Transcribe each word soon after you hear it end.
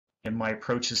And my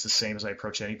approach is the same as I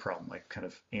approach any problem. I kind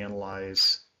of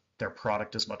analyze their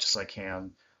product as much as I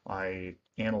can. I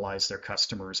analyze their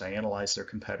customers, I analyze their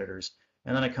competitors,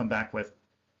 and then I come back with,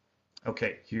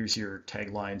 okay, here's your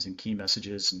taglines and key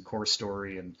messages and core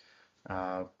story and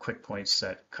quick points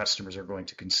that customers are going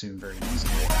to consume very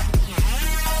easily.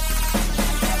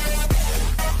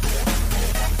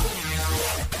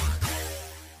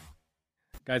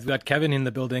 Guys, we got Kevin in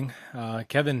the building.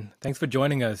 Kevin, thanks for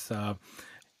joining us.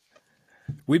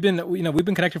 We've been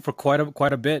connected for quite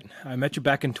a bit. I met you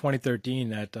back in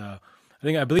 2013 at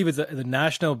I believe it's the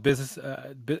National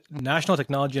National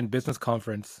Technology and Business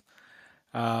Conference.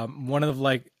 One of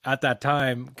like at that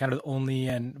time kind of the only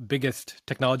and biggest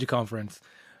technology conference.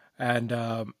 And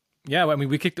yeah, I mean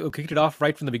we kicked it off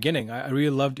right from the beginning. I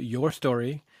really loved your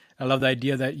story. I love the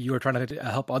idea that you were trying to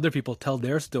help other people tell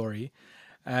their story,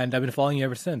 and I've been following you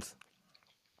ever since.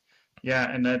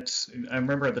 Yeah, and I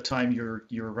remember at the time you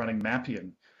were running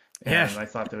Mapian, Yeah. and I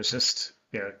thought that was just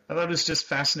yeah, I thought it was just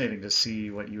fascinating to see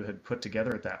what you had put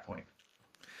together at that point.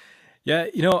 Yeah,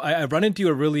 I run into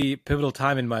a really pivotal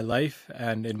time in my life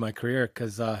and in my career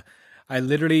because I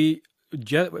literally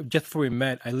just before we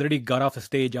met, I literally got off the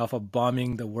stage off of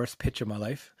bombing the worst pitch of my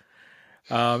life.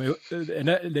 The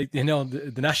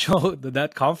national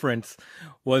that conference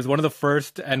was one of the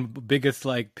first and biggest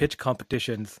like pitch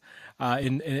competitions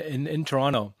in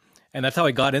Toronto, and that's how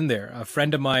I got in there. A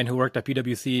friend of mine who worked at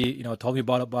PwC, told me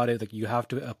about it. Like you have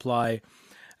to apply.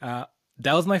 Uh,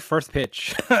 that was my first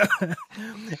pitch, and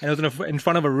it was in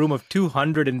front of a room of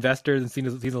 200 investors and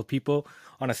seasonal people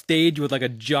on a stage with like a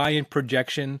giant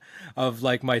projection of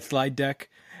like my slide deck.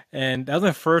 And that was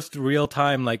my first real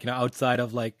time, like, outside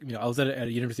of like, I was at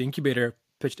a university incubator,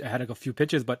 pitched, I had like a few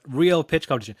pitches, but real pitch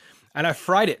competition. And I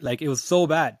fried it. Like, it was so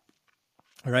bad.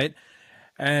 Right.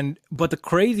 But the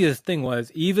craziest thing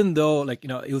was, even though like,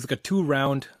 it was like a 2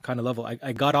 round kind of level,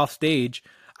 I got off stage.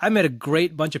 I met a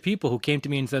great bunch of people who came to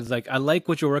me and says like, I like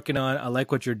what you're working on. I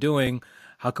like what you're doing.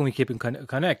 How can we keep in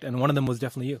connect? And one of them was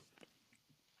definitely you.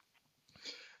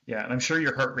 Yeah, and I'm sure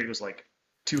your heart rate was like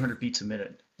 200 beats a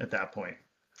minute at that point.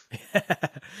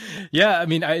 Yeah, I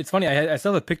mean, it's funny. I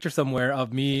still have a picture somewhere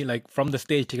of me, like from the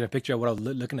stage, taking a picture of what I was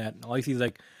looking at. And all you see is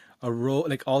like a row,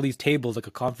 like all these tables, like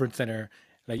a conference center.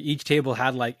 Like each table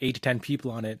had like 8 to 10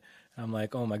 people on it. I'm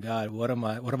like, oh my god, what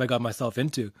have I got myself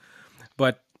into?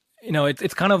 But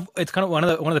it's kind of one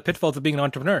of the pitfalls of being an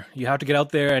entrepreneur. You have to get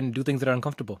out there and do things that are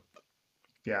uncomfortable.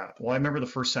 Yeah, well, I remember the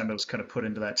first time I was kind of put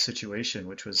into that situation,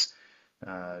 which was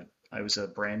I was a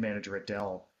brand manager at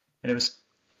Dell, and it was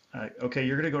okay.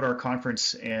 You're going to go to our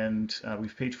conference, and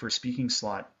we've paid for a speaking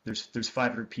slot. There's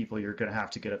 500 people. You're going to have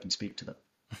to get up and speak to them.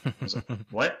 I was like,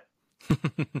 what?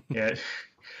 Yeah,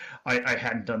 I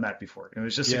hadn't done that before. It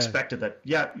was just Yeah. expected that,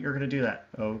 yeah, you're going to do that.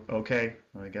 Oh, okay.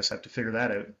 Well, I guess I have to figure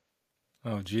that out.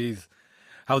 Oh, geez.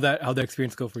 How that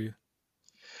experience go for you?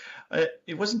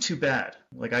 It wasn't too bad.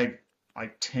 Like I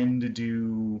tend to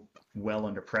do well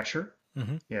under pressure.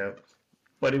 Hmm. Yeah,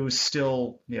 but it was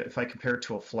still, yeah, if I compare it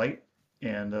to a flight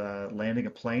and landing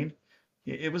a plane,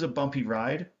 it was a bumpy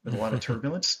ride with a lot of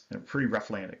turbulence and a pretty rough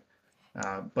landing.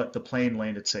 But the plane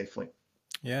landed safely.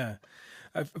 Yeah.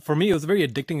 For me, it was a very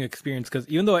addicting experience because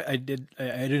even though I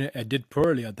did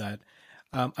poorly at that,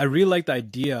 I really liked the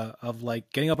idea of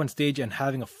like getting up on stage and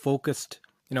having a focused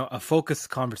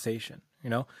conversation.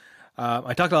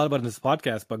 I talked a lot about it in this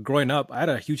podcast, but growing up, I had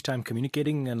a huge time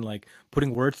communicating and like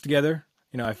putting words together.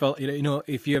 I felt,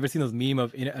 if you ever seen those meme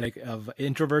of like of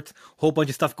introverts, whole bunch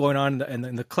of stuff going on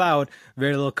in the cloud,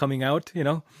 very little coming out.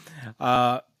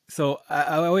 So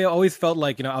I always felt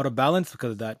like out of balance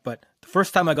because of that. But the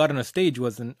first time I got on a stage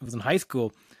was in high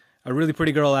school. A really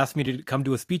pretty girl asked me to come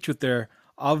do a speech with her.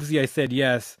 Obviously, I said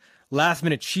yes. Last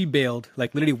minute, she bailed,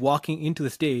 like literally walking into the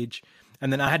stage,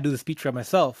 and then I had to do the speech for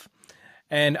myself.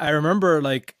 And I remember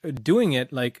like doing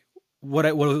it, like what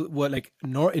like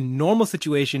in normal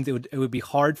situations it would be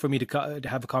hard for me to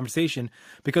have a conversation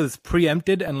because it's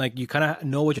preempted and like you kind of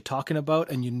know what you're talking about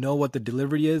and you know what the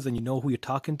delivery is and you know who you're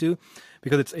talking to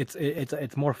because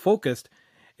it's more focused.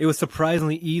 It was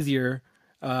surprisingly easier,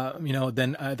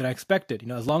 than I expected.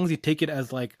 As long as you take it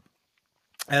as like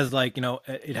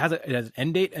it has an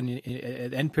end date and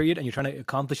an end period and you're trying to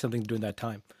accomplish something during that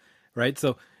time, right?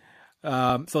 So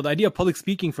the idea of public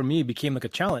speaking for me became like a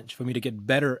challenge for me to get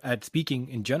better at speaking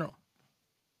in general.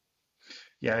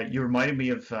 Yeah, you reminded me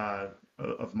of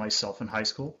myself in high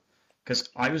school because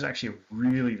I was actually a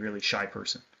really, really shy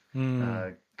person. Hmm.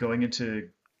 Going into,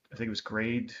 I think it was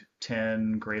grade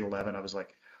 10, grade 11, I was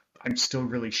like, I'm still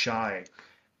really shy.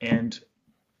 And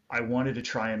I wanted to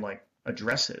try and like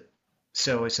address it.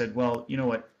 So I said, well, you know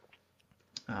what?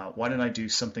 why don't I do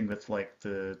something with like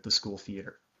the school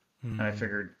theater? And I Mm.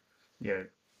 figured, yeah,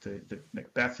 the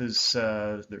Macbeth is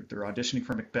they're auditioning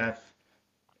for Macbeth.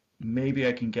 Maybe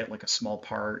I can get like a small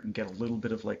part and get a little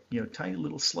bit of like, tiny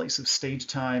little slice of stage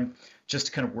time just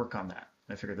to kind of work on that.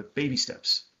 I figured the baby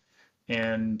steps.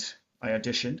 And I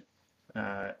auditioned,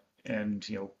 uh, and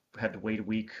had to wait a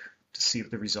week to see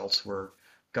what the results were.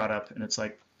 Got up, and it's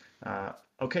like, uh,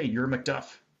 okay, you're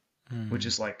Macduff, which Mm.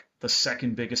 is like the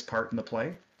second biggest part in the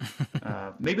play,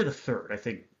 maybe the third. I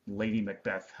think Lady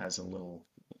Macbeth has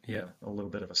Yeah. a little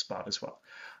bit of a spot as well.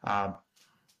 Um,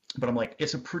 but I'm like,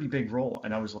 it's a pretty big role,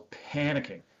 and I was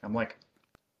panicking. I'm like,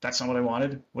 that's not what I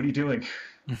wanted. What are you doing?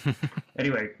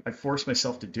 Anyway, I forced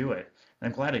myself to do it, and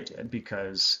I'm glad I did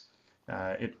because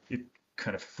it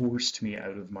kind of forced me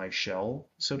out of my shell,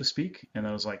 so to speak. And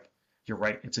I was like, "You're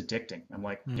right, it's addicting." I'm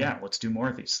like, Mm. "Yeah, let's do more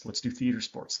of these. Let's do theater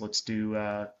sports. Let's do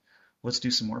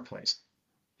some more plays,"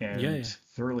 Yeah, and yeah.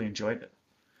 thoroughly enjoyed it.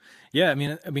 Yeah, I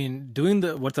mean, doing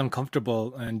the what's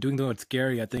uncomfortable and doing the what's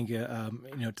scary, I think,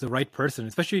 to the right person,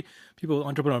 especially people with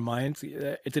entrepreneur minds,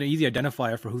 it's an easy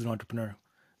identifier for who's an entrepreneur,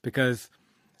 because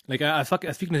like I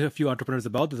was speaking to a few entrepreneurs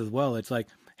about this as well. It's like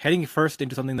heading first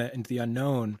into something that into the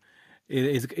unknown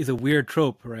is a weird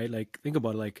trope, right? Like think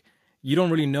about it, like you don't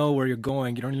really know where you're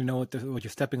going, you don't really know what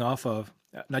you're stepping off of.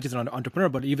 Not just an entrepreneur,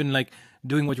 but even like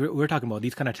doing what we're talking about,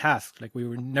 these kind of tasks. Like we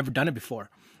were never done it before,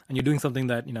 and you're doing something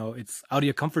that it's out of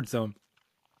your comfort zone.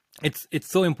 It's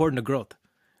so important to growth,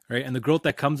 right? And the growth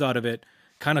that comes out of it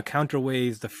kind of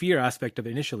counterweighs the fear aspect of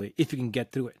it initially, if you can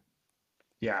get through it.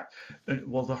 Yeah.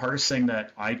 Well, the hardest thing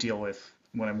that I deal with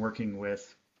when I'm working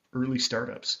with early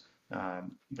startups,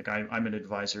 like I'm an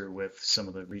advisor with some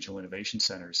of the regional innovation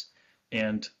centers,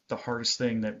 and the hardest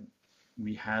thing that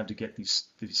we had to get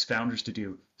these founders to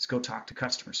do is go talk to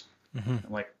customers. Hmm.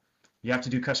 I'm like, you have to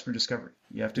do customer discovery.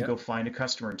 You have to Yeah, go find a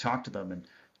customer and talk to them and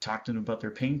talk to them about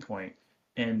their pain point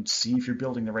and see if you're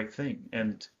building the right thing.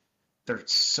 And they're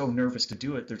so nervous to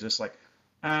do it. They're just like,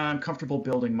 I'm comfortable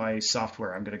building my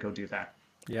software. I'm going to go do that.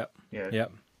 yeah, Yeah. yeah.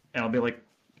 And I'll be like,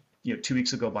 2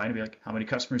 weeks will go by and I'll be like, how many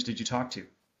customers did you talk to?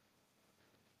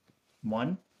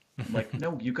 One? I'm like,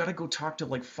 no, you got to go talk to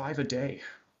like five a day.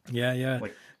 Yeah, yeah.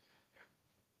 Like,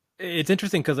 It's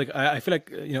interesting because like I feel like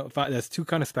there's two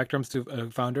kind of spectrums to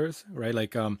founders, right?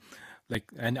 Like and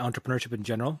entrepreneurship in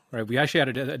general, right? We actually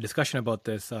had a discussion about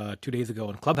this 2 days ago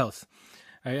on Clubhouse.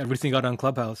 I recently got on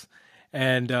Clubhouse,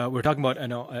 and we're talking about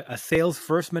a sales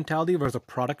first mentality versus a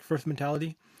product first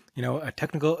mentality. A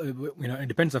technical, it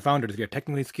depends on the founder if you're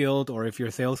technically skilled or if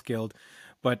you're sales skilled.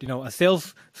 But a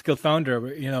sales skilled founder,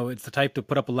 it's the type to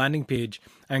put up a landing page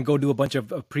and go do a bunch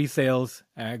of pre-sales,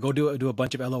 go do a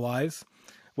bunch of LOIs.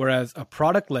 Whereas a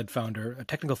product led founder, a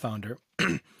technical founder,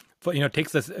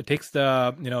 takes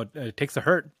the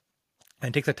hurt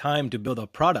and takes the time to build a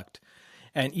product,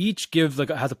 and each gives like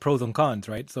has a pros and cons,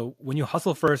 right? So when you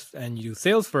hustle first and you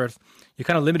sales first, you're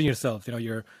kind of limiting yourself.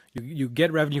 You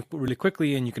get revenue really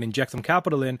quickly and you can inject some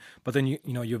capital in, but then you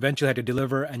eventually have to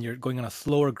deliver, and you're going on a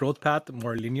slower growth path, a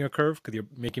more linear curve, because you're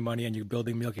making money and you're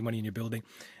building, making money and you're building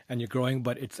and you're growing,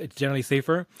 but it's generally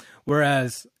safer.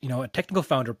 Whereas a technical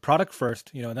founder, product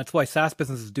first, and that's why SaaS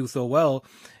businesses do so well,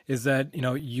 is that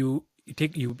you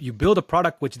build a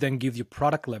product which then gives you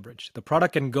product leverage. The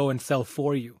product can go and sell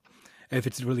for you if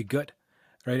it's really good,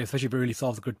 right? Especially if it really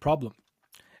solves a good problem.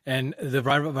 And the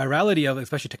virality of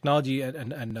especially technology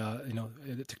and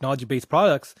technology based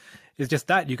products is just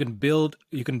that you can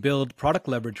build product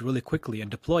leverage really quickly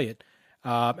and deploy it.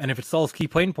 And if it solves key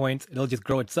pain points, it'll just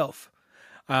grow itself.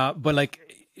 But like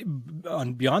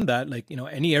on beyond that, like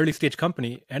any early stage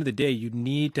company, end of the day, you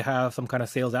need to have some kind of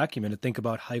sales acumen to think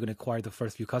about how you're going to acquire the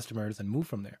first few customers and move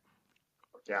from there.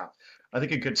 yeah, I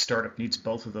think a good startup needs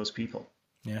both of those people.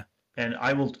 Yeah. And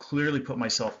I will clearly put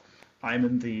myself, I'm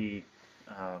in the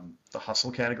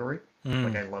hustle category.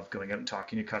 Like Mm. I love going out and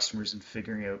talking to customers and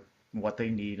figuring out what they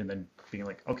need and then being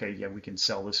like, okay, yeah, we can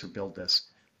sell this or build this.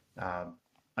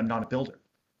 I'm not a builder,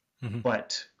 Hmm.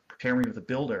 but pairing me with a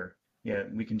builder, yeah,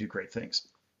 we can do great things.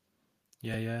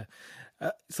 Yeah,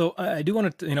 yeah. So I do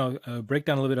want to, break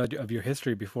down a little bit of your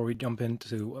history before we jump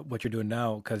into what you're doing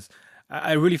now, because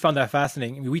I really found that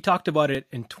fascinating. I mean, we talked about it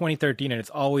in 2013, and it's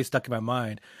always stuck in my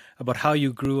mind about how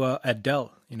you grew at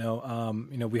Dell.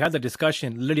 We had the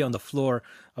discussion literally on the floor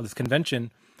of this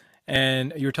convention,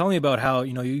 and you were telling me about how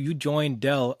you joined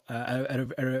Dell at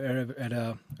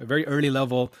a very early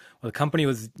level. Well, the company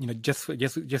was just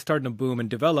starting to boom and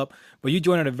develop, but you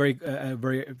joined at a very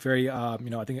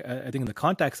I think in the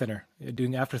contact center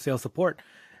doing after sales support,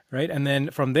 right? And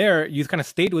then from there you kind of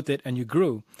stayed with it and you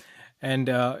grew. And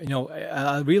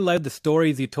I really like the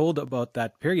stories you told about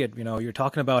that period. You're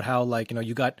talking about how like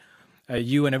you got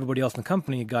you and everybody else in the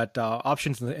company got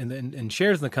options in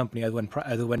shares in the company as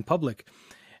it went public,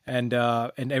 and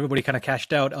everybody kind of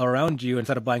cashed out all around you and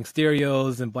started buying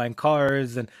stereos and buying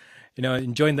cars and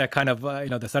enjoying that kind of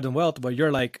the sudden wealth. But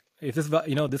you're like, if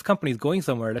this company is going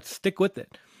somewhere, let's stick with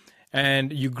it.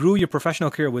 And you grew your professional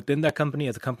career within that company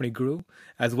as the company grew,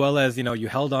 as well as you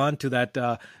held on to that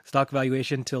stock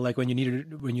valuation till like when you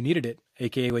needed it,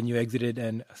 aka when you exited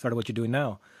and started what you're doing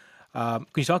now. Can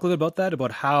you talk a little bit about that,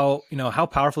 about how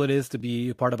powerful it is to be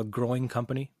a part of a growing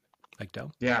company like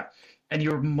Dell? Yeah, and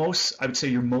I would say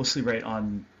you're mostly right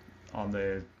on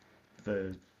the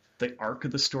the arc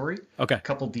of the story. A Okay.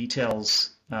 couple details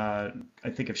I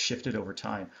think have shifted over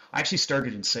time. I actually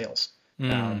started in sales,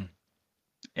 Mm. um,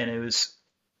 and it was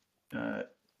uh,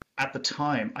 at the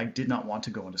time I did not want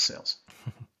to go into sales.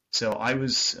 So I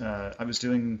was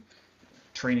doing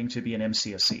training to be an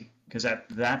MCSE because at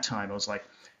that time I was like,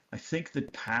 I think the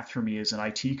path for me is an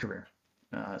IT career.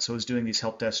 So I was doing these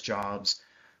help desk jobs.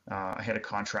 I had a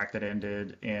contract that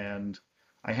ended, and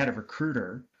I had a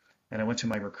recruiter, and I went to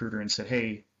my recruiter and said,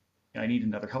 "Hey, I need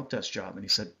another help desk job." And he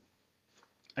said,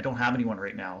 "I don't have anyone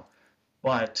right now,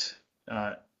 but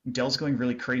uh, Dell's going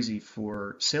really crazy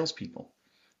for salespeople."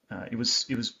 It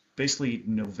was basically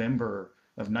November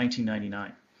of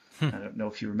 1999. I don't know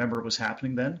if you remember what was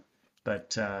happening then,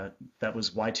 but that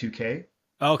was Y2K.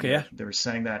 Okay. Yeah, They were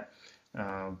saying that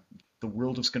um, the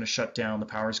world was going to shut down, the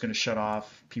power is going to shut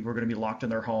off, people were going to be locked in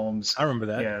their homes. I remember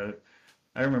that. Yeah,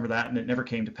 I remember that, and it never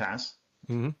came to pass.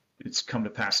 Hmm. It's come to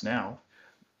pass now,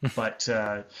 but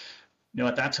at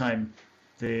that time,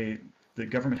 the the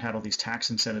government had all these tax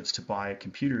incentives to buy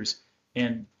computers,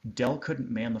 and Dell couldn't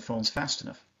man the phones fast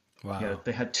enough. Wow.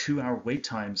 They had 2 hour wait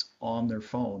times on their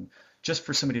phone just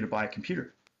for somebody to buy a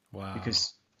computer Wow.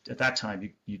 because at that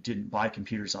time you didn't buy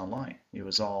computers online. It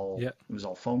was all Yeah, it was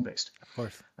all phone based. of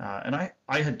course. And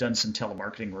I had done some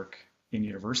telemarketing work in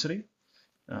university,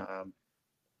 um,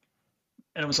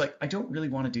 and I was like, I don't really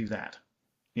want to do that.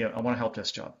 I want a help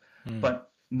desk job. Mm. But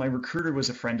my recruiter was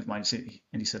a friend of mine,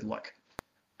 and he said, look,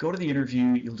 go to the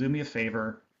interview. You'll do me a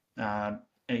favor.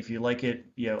 And if you like it,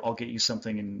 I'll get you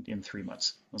something in 3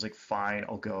 months. I was like, fine,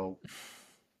 I'll go.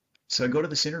 So I go to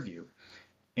this interview,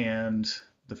 and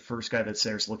the first guy that's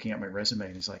there is looking at my resume,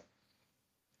 and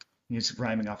he's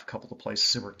rhyming off a couple of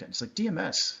places I worked in. He's like,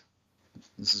 DMS.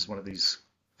 This is one of these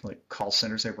like call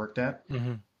centers I worked at.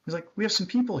 Hmm. He's like, we have some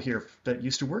people here that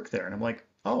used to work there, and I'm like,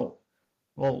 oh,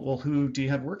 well, who do you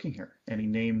have working here? And he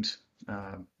named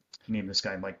this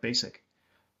guy Mike Basic.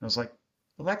 And I was like,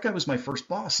 well, that guy was my first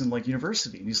boss in like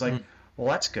university. And he's like, Mm. well,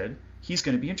 that's good. He's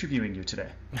going to be interviewing you today.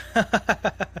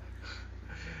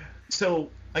 So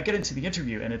I get into the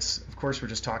interview, and it's, of course, we're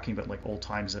just talking about like old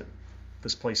times at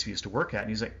this place we used to work at. And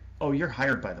he's like, oh, you're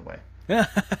hired, by the way.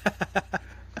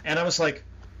 And I was like,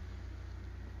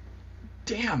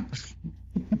 damn,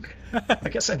 I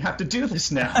guess I have to do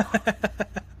this now.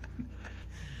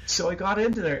 So I got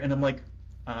into there, and I'm like,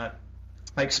 uh,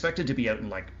 I expected to be out in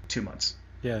like 2 months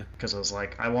Yeah. because I was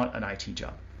like, I want an IT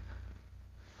job.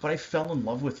 But I fell in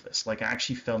love with this. Like, I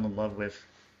actually fell in love with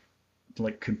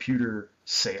like computer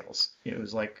sales. It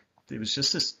was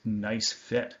just this nice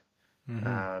fit, Hmm.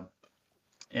 uh,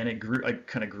 and it grew. I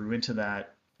kind of grew into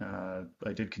that.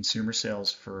 I did consumer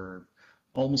sales for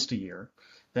almost a year.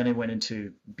 Then I went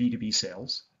into B2B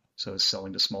sales, so I was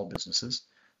selling to small businesses.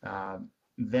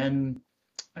 Then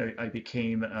I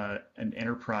became an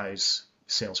enterprise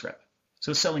sales rep,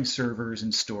 so selling servers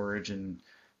and storage and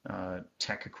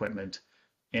tech equipment.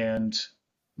 And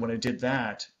when I did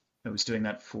that, I was doing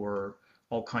that for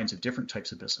all kinds of different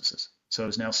types of businesses. So I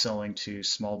was now selling to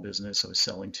small business, I was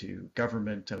selling to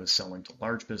government, I was selling to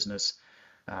large business,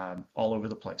 all over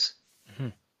the place. Hmm.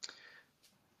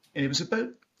 And it was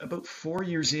about 4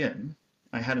 years in,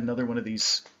 I had another one of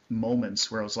these moments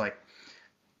where I was like,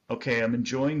 okay, I'm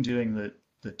enjoying doing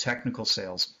the technical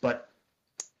sales, but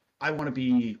I want to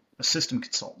be a system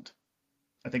consultant.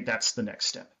 I think that's the next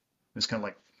step. It was kind of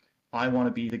like, I want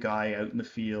to be the guy out in the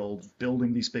field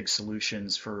building these big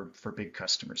solutions for big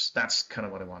customers. That's kind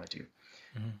of what I want to do.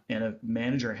 Hmm. And a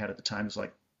manager I had at the time was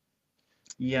like,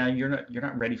 yeah, you're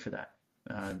not ready for that.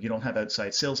 You don't have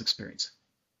outside sales experience.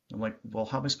 I'm like, well,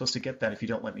 how am I supposed to get that if you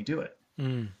don't let me do it?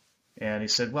 Mm. And he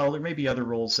said, well, there may be other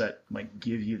roles that might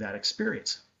give you that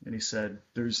experience. And he said,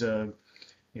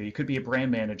 you could be a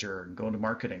brand manager and go into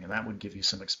marketing, and that would give you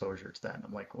some exposure to that. And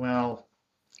I'm like, well,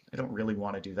 I don't really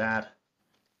want to do that,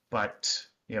 but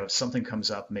if something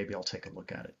comes up, maybe I'll take a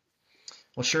look at it.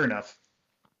 Well, sure enough,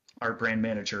 our brand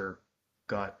manager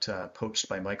got poached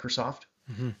by Microsoft,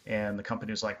 Hmm. And the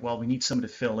company was like, well, we need someone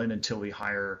to fill in until we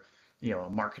hire, a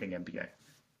marketing MBA.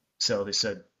 So they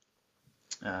said,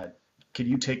 uh, can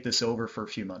you take this over for a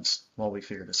few months while we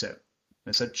figure this out? And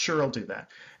I said, sure, I'll do that.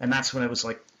 And that's when I was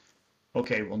like,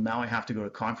 okay, well, now I have to go to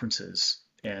conferences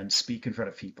and speak in front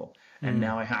of people. And Mm.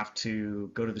 now I have to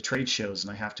go to the trade shows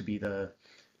and I have to be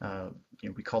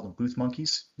we call them booth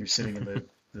monkeys. You're sitting in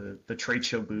the trade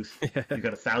show booth. Yeah. You've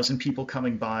got 1,000 people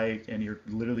coming by and you're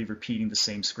literally repeating the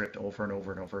same script over and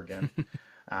over and over again.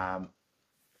 Um,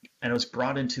 and I was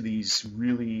brought into these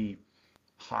really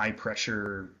high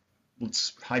pressure,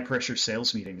 high pressure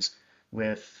sales meetings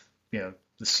with,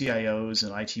 the CIOs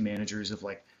and IT managers of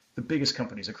like the biggest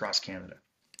companies across Canada.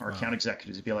 Our Wow. account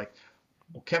executives would be like,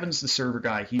 well, Kevin's the server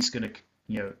guy. He's going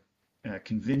to,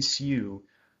 convince you,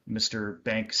 Mr.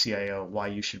 Bank CIO, why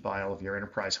you should buy all of your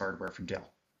enterprise hardware from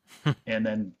Dell. And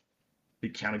then the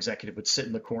account executive would sit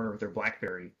in the corner with their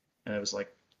BlackBerry, and I was like,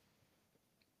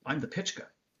 I'm the pitch guy.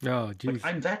 Oh, Like geez.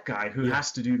 I'm that guy who Yeah.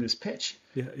 has to do this pitch.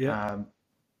 Yeah. Yeah. Um,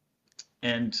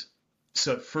 and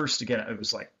so at first, again, I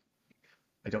was like,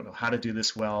 I don't know how to do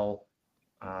this well.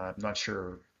 I'm not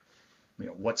sure,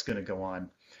 what's going to go on.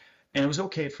 And it was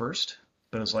okay at first,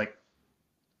 but I was like,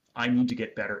 I need to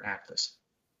get better at this.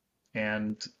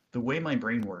 And the way my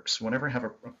brain works, whenever I have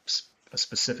a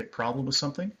specific problem with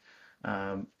something,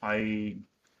 I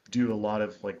do a lot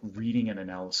of like reading and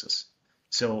analysis.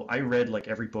 So I read like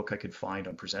every book I could find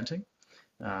on presenting.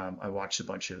 I watched a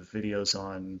bunch of videos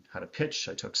on how to pitch.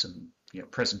 I took some,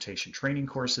 presentation training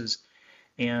courses,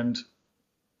 and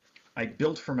I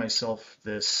built for myself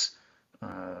this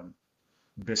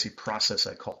basic process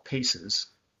I call PACES,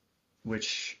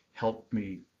 which helped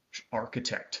me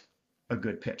architect a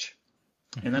good pitch.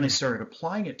 And then I Hmm. started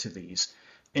applying it to these,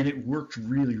 and it worked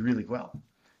really, really well.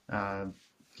 Um,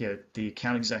 the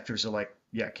account executives are like,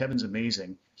 yeah, Kevin's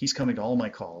amazing. He's coming to all my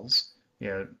calls.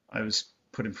 Yeah, I was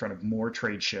put in front of more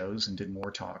trade shows and did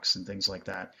more talks and things like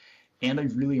that. And I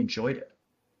really enjoyed it.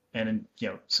 And,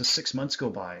 so 6 months go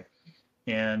by,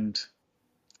 and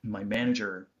my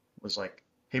manager was like,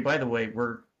 hey, by the way,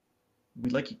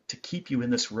 we'd like to keep you in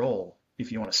this role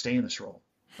if you want to stay in this role.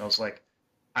 And I was like,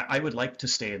 I would like to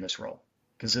stay in this role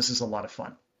because this is a lot of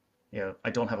fun. I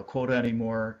don't have a quota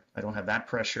anymore. I don't have that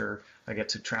pressure. I get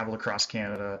to travel across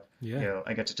Canada. Yeah.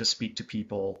 I get to just speak to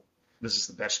people. This is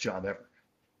the best job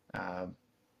ever.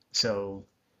 So,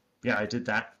 yeah, I did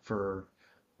that for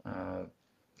uh,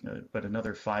 but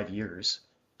another 5 years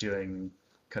doing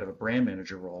kind of a brand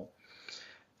manager role.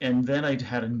 And then I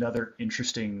had another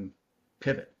interesting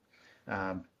pivot.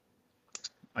 Um,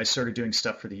 I started doing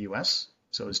stuff for the US.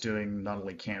 So I was doing not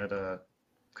only Canada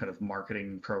kind of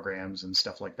marketing programs and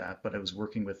stuff like that, but I was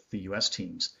working with the US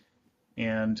teams.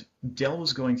 And Dell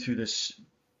was going through this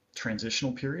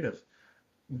transitional period of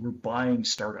we're buying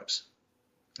startups.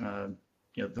 Um,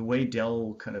 the way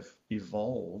Dell kind of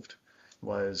evolved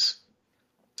was,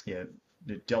 yeah,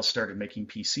 Dell started making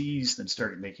PCs, then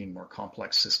started making more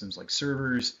complex systems like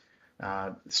servers,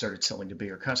 started selling to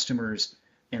bigger customers,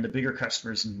 and the bigger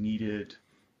customers needed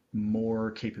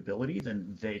more capability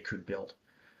than they could build.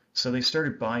 So they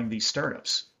started buying these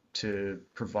startups to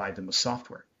provide them with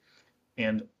software.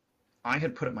 And I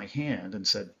had put up my hand and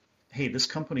said, hey, this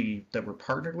company that we're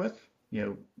partnered with,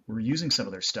 we're using some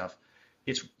of their stuff.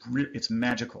 It's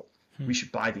magical. Hmm. We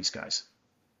should buy these guys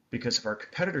because if our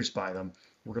competitors buy them,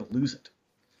 we're going to lose it.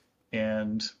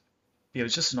 And it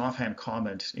was just an offhand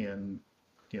comment in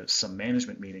some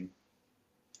management meeting.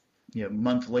 A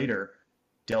month later,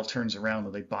 Dell turns around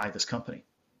and they buy this company.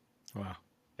 Wow.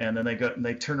 And then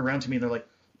they turn around to me and they're like,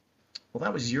 well,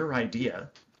 that was your idea.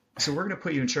 So we're going to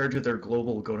put you in charge of their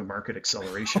global go-to-market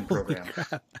acceleration Holy program.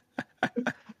 crap. I'm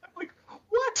like,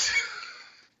 what?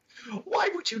 Why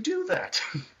would you do that?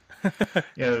 you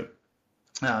know,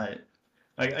 uh,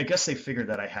 I guess they figured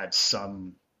that I had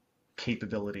some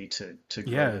capability to grow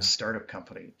Yeah. this startup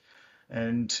company.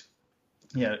 And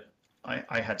yeah,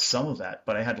 I had some of that,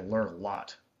 but I had to learn a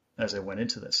lot as I went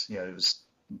into this. It was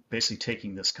basically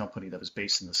taking this company that was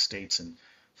based in the States and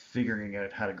figuring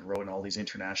out how to grow in all these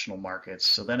international markets.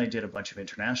 So then I did a bunch of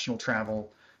international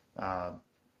travel, uh,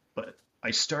 but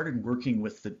I started working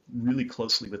really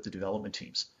closely with the development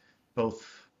teams, both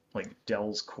like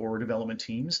Dell's core development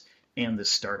teams and the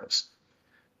startups.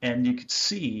 And you could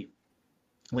see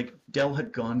like Dell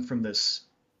had gone from this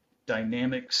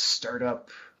dynamic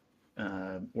startup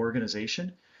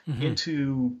organization Hmm.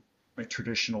 into a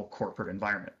traditional corporate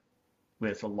environment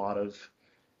with a lot of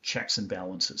checks and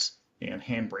balances and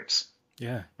handbrakes.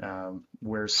 Yeah.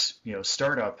 Whereas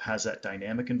startup has that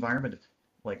dynamic environment,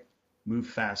 like move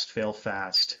fast, fail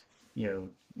fast,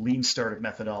 lean startup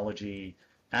methodology,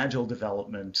 agile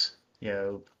development,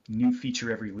 new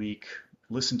feature every week,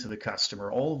 listen to the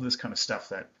customer, all of this kind of stuff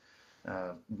that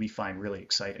we find really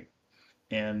exciting.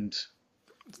 And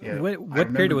I What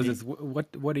period remember was this?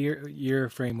 What year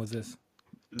frame was this?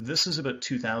 this is about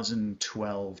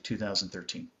 2012,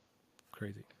 2013.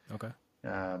 Crazy. Okay.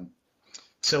 Um,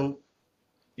 so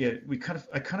I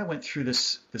kind of went through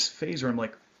this phase where I'm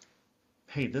like,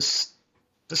 hey, this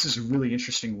is a really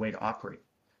interesting way to operate.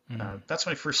 That's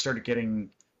when I first started getting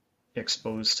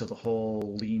exposed to the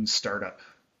whole lean startup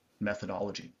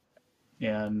methodology.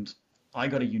 And I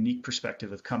got a unique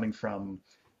perspective of coming from,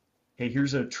 hey,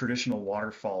 here's a traditional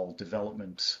waterfall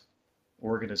development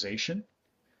organization,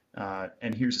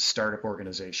 and here's a startup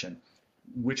organization.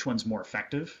 Which one's more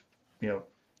effective?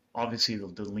 Obviously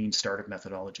the lean startup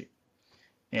methodology.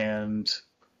 And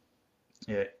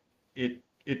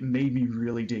it made me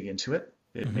really dig into it.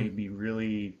 It made me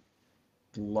really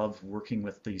love working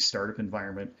with the startup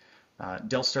environment.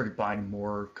 Dell started buying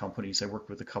more companies. I worked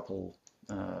with a couple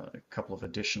of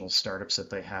additional startups that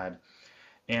they had,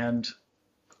 and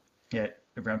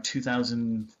around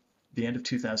 2000, the end of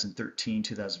 2013,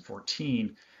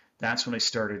 2014, that's when I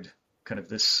started kind of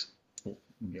this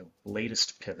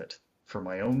latest pivot for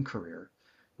my own career,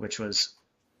 which was,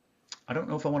 I don't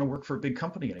know if I want to work for a big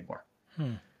company anymore.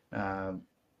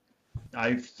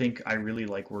 I think I really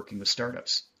like working with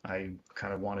startups. I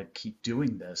kind of want to keep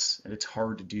doing this, and it's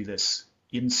hard to do this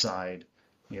inside,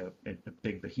 a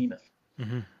big behemoth.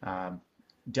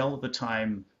 Dell at the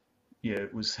time,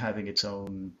 was having its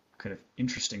own kind of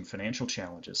interesting financial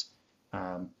challenges.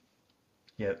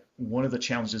 One of the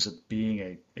challenges of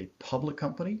being a public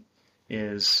company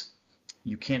is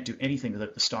you can't do anything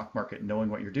without the stock market knowing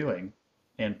what you're doing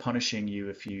and punishing you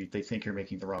if they think you're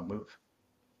making the wrong move.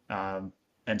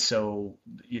 And so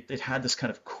it had this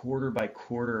kind of quarter by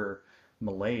quarter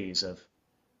malaise of,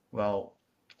 well,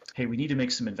 hey, we need to make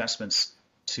some investments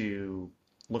to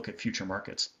look at future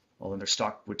markets. Well, then their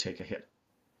stock would take a hit.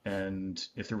 And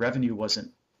if the revenue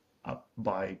wasn't up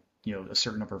by a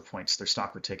certain number of points, their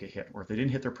stock would take a hit. Or if they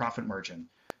didn't hit their profit margin,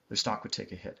 their stock would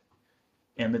take a hit.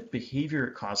 And the behavior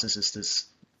it causes is this,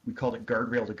 we called it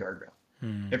guardrail to guardrail.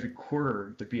 Every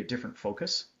quarter, there'd be a different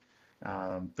focus.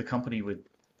 The company would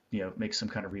make some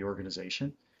kind of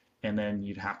reorganization, and then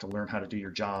you'd have to learn how to do your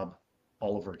job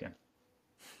all over again.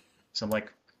 So I'm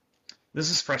like, this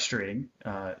is frustrating.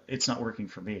 It's not working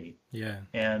for me. Yeah.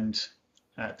 And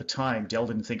at the time, Dell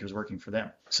didn't think it was working for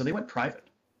them. So they went private.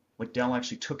 Like Dell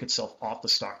actually took itself off the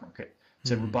stock market.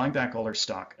 Said, we're buying back all our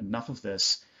stock. Enough of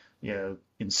this,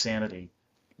 insanity.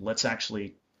 Let's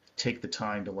actually take the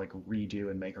time to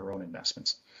redo and make our own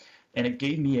investments. And it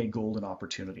gave me a golden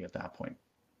opportunity at that point.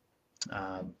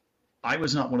 I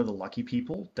was not one of the lucky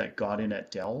people that got in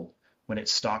at Dell when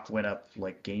its stock went up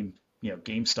like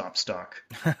GameStop stock.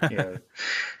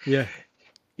 Yeah.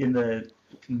 In the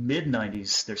mid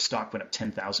 90s, their stock went up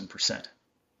 10,000%.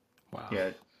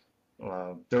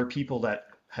 Wow. There are people that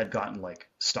had gotten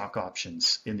stock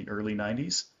options in the early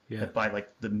 90s that by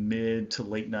the mid to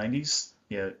late 90s,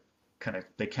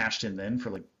 they cashed in then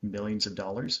for millions of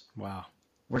dollars. Wow.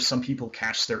 Where some people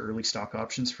cashed their early stock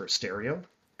options for a stereo.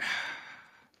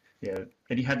 And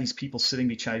you had these people sitting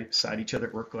beside each other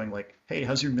at work going hey,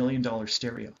 how's your $1 million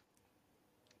stereo?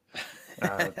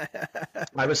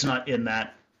 I was not in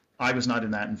that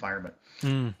environment.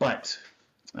 But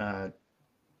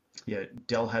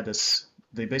Dell had this,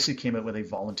 they basically came up with a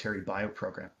voluntary buyout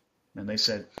program. And they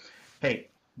said, hey,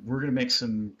 we're going to make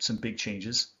some big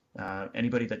changes.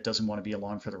 Anybody that doesn't want to be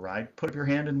along for the ride, put up your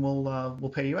hand and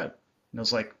we'll pay you out. And I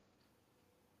was like,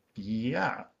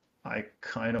 yeah, I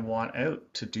kind of want out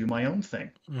to do my own thing.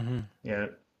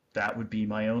 That would be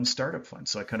my own startup fund.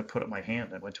 So I kind of put up my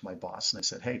hand. I went to my boss and I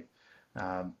said, hey,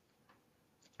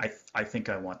 I think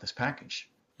I want this package.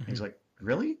 He's like,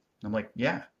 really? And I'm like,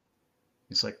 yeah.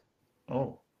 He's like,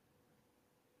 oh,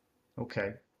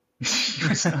 okay. He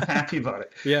was not happy about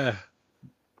it. Yeah.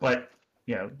 But,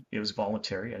 it was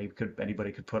voluntary.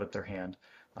 Anybody could put up their hand.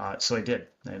 So I did.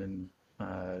 And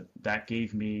that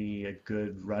gave me a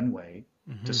good runway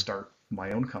to start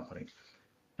my own company.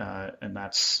 And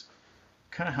that's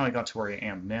kind of how I got to where I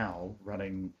am now,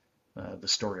 running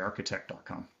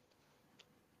thestoryarchitect.com.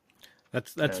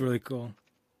 That's really cool.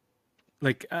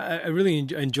 I really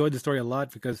enjoyed the story a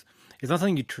lot because it's not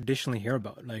something you traditionally hear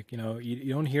about.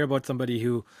 You don't hear about somebody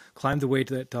who climbs the way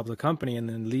to the top of the company and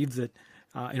then leaves it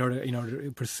in order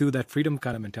to pursue that freedom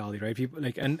kind of mentality, right? People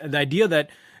and the idea that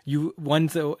you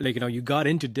once you got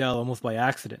into Dell almost by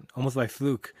accident, almost by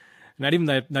fluke. Not even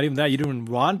that. You didn't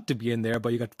want to be in there,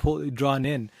 but you got drawn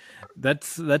in.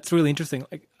 That's really interesting.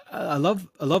 I love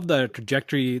the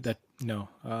trajectory that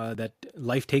that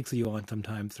life takes you on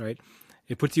sometimes, right?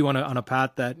 It puts you on a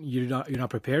path that you're not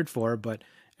prepared for, but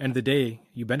end of the day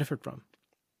you benefit from.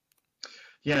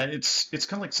 Yeah, it's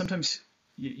kind of like sometimes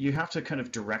you have to kind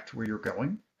of direct where you're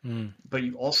going, Mm. but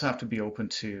you also have to be open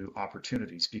to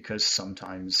opportunities because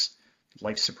sometimes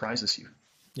life surprises you.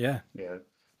 Yeah. Yeah.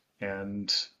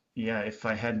 And yeah, if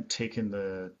I hadn't taken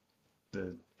the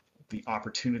the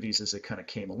opportunities as they kind of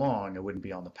came along, I wouldn't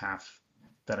be on the path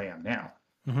that I am now.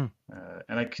 Hmm.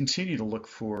 And I continue to look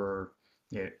for,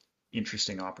 yeah,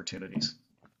 interesting opportunities.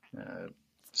 Uh,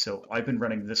 so I've been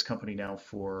running this company now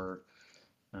for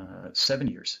 7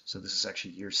 years. So this is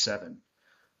actually year seven.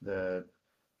 The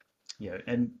Yeah,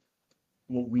 and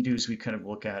what we do is we kind of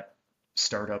look at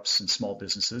startups and small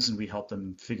businesses, and we help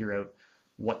them figure out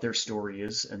what their story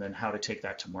is and then how to take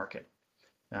that to market.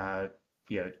 Uh,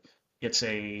 yeah, it's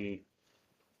a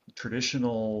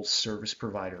traditional service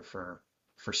provider for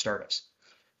startups,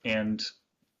 and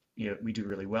we do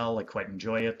really well. I quite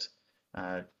enjoy it,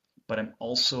 uh, but I'm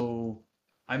also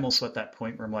at that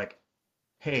point where I'm like,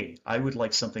 hey, I would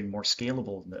like something more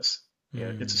scalable than this. Yeah,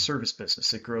 it's a Mm. service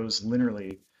business. It grows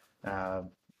linearly, uh,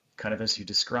 kind of as you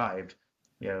described.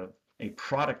 You know, a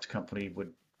product company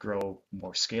would grow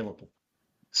more scalable.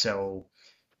 So,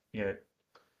 yeah,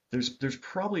 there's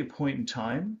probably a point in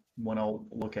time when I'll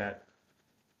look at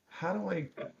how do I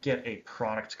get a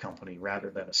product company rather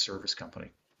than a service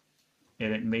company?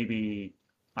 And it may be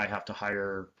I have to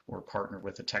hire or partner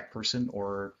with a tech person,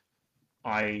 or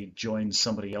I join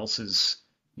somebody else's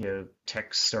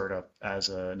tech startup as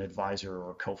an advisor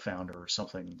or a co-founder or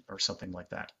something like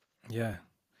that. Yeah.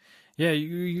 Yeah,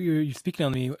 you're speaking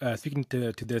on me, speaking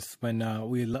to this when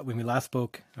when we last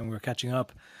spoke and we were catching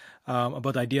up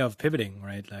about the idea of pivoting,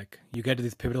 right? Like you get to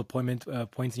these pivotal points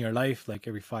in your life, like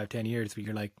every 5, 10 years, where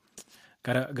you're like,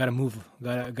 gotta move,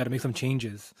 gotta make some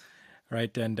changes,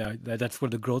 right? And that's where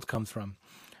the growth comes from.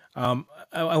 I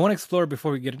want to explore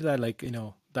before we get into that, like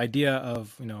the idea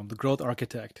of the growth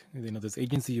architect. This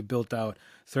agency you built out,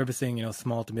 servicing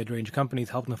small to mid-range companies,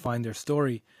 helping them find their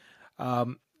story.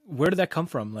 Where did that come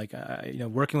from? Like,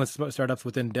 working with startups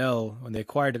within Dell when they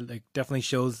acquired it, like, definitely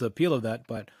shows the appeal of that.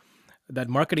 But that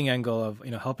marketing angle of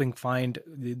helping find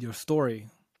your story,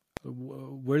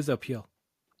 where's the appeal?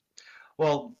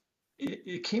 Well,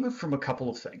 it came up from a couple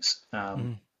of things.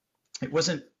 Mm. It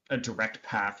wasn't a direct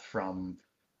path from,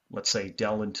 let's say,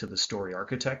 Dell into the story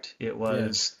architect. It Yeah.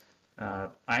 was, I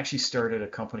actually started a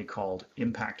company called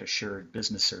Impact Assured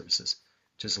Business Services,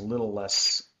 which is a little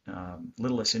less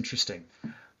interesting.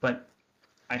 But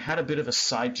I had a bit of a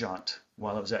side jaunt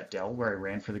while I was at Dell, where I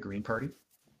ran for the Green Party.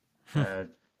 Uh,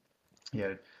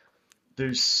 yeah,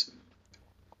 there's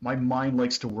my mind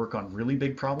likes to work on really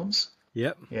big problems.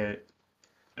 Yep. Yeah,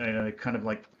 and I kind of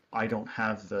like I don't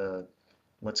have the,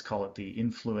 let's call it, the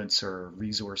influence or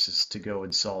resources to go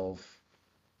and solve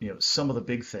some of the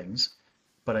big things,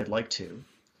 but I'd like to.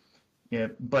 Yeah,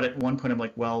 but at one point I'm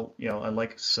like, well, I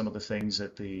like some of the things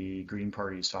that the Green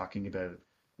Party is talking about.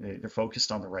 They're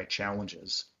focused on the right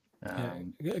challenges.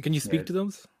 Um, Yeah. Can you yeah, speak to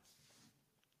those?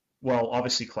 well,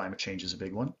 obviously climate change is a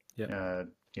big one. Yeah.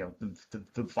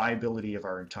 The viability of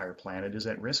our entire planet is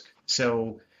at risk.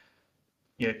 So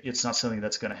it's not something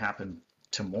that's going to happen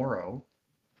tomorrow,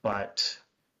 but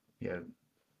you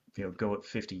know, go at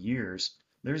 50 years,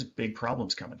 there's big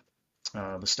problems coming.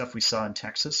 The stuff we saw in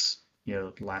Texas,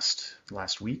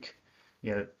 last week,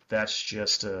 that's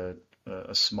just a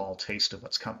small taste of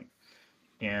what's coming.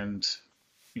 And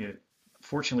you know,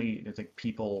 fortunately, I think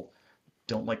people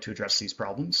don't like to address these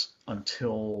problems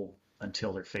until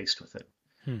they're faced with it.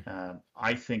 Hmm.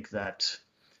 I think that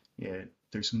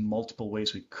there's multiple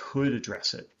ways we could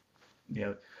address it. You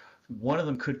know, one of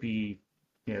them could be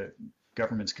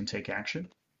governments can take action,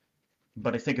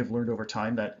 but I think I've learned over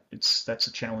time that that's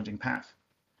a challenging path.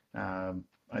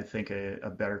 I think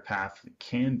a better path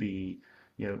can be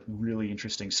really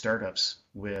interesting startups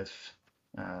with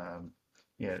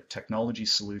technology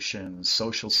solutions,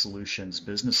 social solutions,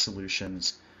 business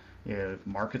solutions,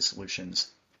 market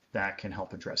solutions that can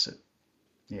help address it.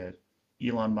 Yeah,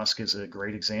 Elon Musk is a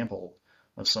great example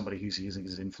of somebody who's using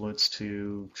his influence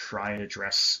to try and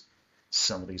address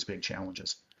some of these big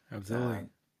challenges. Absolutely.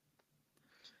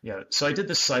 Um, so I did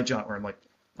this side jaunt where I'm like,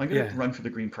 I'm going Yeah. to run for the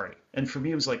Green Party, and for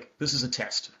me it was like, this is a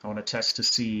test. I want to test to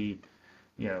see,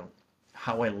 you know,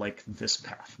 how I like this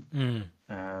path. Mm.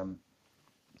 Um,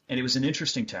 and it was an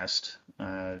interesting test.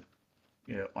 I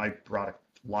brought a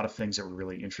lot of things that were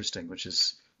really interesting, which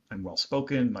is I'm well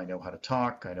spoken, I know how to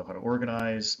talk, I know how to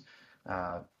organize.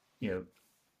 Uh, you know,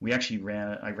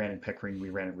 I ran in Pickering, we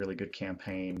ran a really good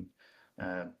campaign.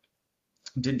 Uh,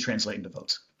 didn't translate into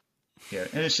votes. Yeah,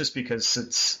 and it's just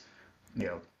because you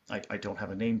know, I don't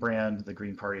have a name brand. The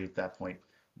Green Party at that point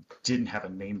didn't have a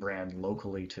name brand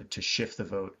locally to shift the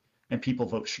vote, and people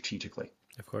vote strategically.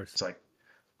 Of course. It's like,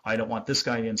 I don't want this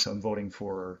guy in, so I'm voting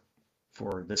for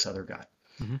this other guy.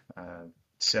 Hmm.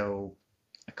 So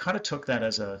I kind of took that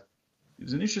as it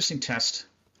was an interesting test.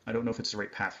 I don't know if it's the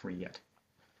right path for me yet.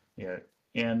 Yeah,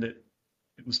 and it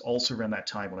was also around that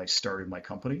time when I started my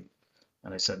company,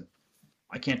 and I said,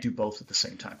 I can't do both at the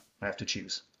same time. I have to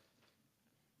choose.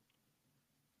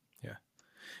 Yeah.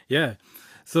 Yeah.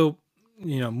 So,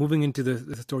 moving into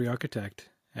the story architect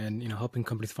and, helping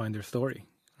companies find their story,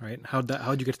 right?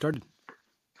 How'd you get started?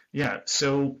 Yeah,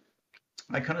 so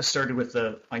I kind of started with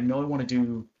I know I want to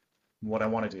do what I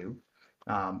want to do.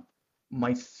 Um,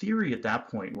 my theory at that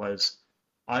point was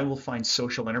I will find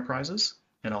social enterprises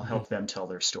and I'll Hmm. help them tell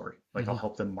their story. Like, I'll Hmm.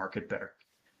 help them market better.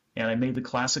 And I made the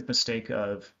classic mistake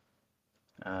of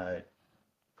uh,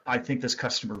 I think this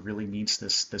customer really needs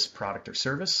this product or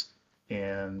service,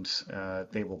 and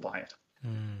they will buy it.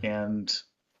 Mm. And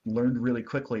learned really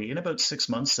quickly in about 6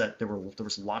 months that there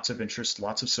was lots of interest,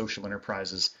 lots of social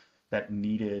enterprises that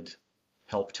needed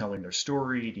help telling their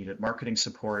story, needed marketing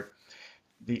support.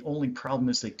 The only problem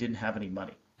is they didn't have any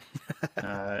money.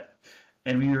 Uh,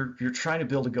 and when you're trying to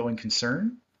build a going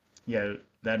concern, yeah,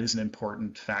 that is an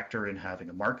important factor in having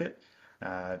a market.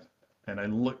 Uh, and I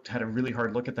had a really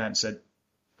hard look at that and said,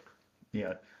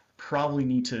 yeah, probably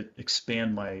need to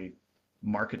expand my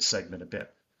market segment a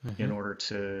bit in Hmm. order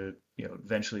to,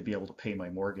 eventually be able to pay my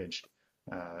mortgage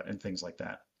and things like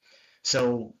that.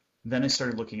 So then I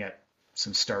started looking at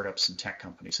some startups and tech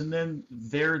companies, and then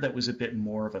that was a bit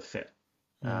more of a fit.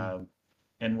 Mm. Um,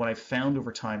 and what I found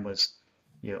over time was,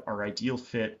 our ideal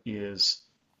fit is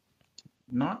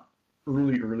not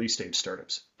early stage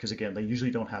startups, because again, they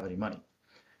usually don't have any money,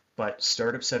 but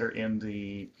startups that are in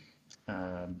the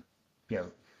um, you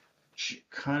know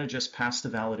kind of just past the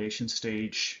validation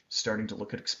stage, starting to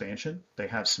look at expansion. They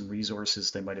have some resources,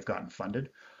 they might have gotten funded,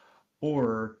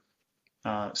 or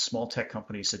small tech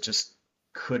companies that just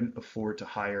couldn't afford to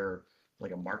hire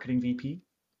like a marketing VP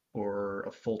or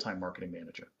a full-time marketing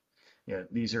manager. Yeah,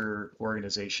 these are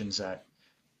organizations that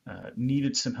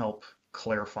needed some help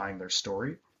clarifying their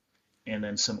story and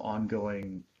then some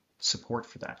ongoing support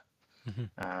for that.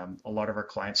 Hmm. A lot of our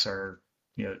clients are,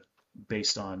 you know,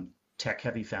 based on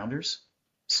tech-heavy founders,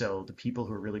 so the people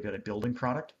who are really good at building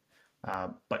product,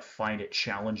 but find it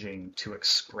challenging to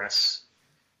express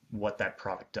what that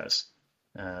product does.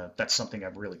 That's something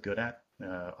I'm really good at.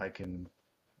 I can,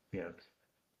 you know,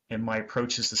 and my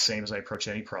approach is the same as I approach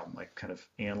any problem. I kind of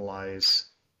analyze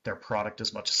their product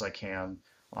as much as I can.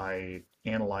 I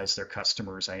analyze their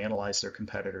customers. I analyze their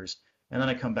competitors, and then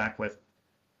I come back with,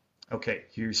 okay,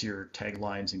 here's your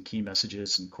taglines and key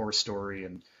messages and core story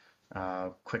and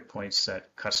quick points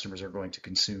that customers are going to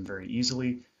consume very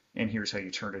easily. And here's how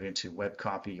you turn it into web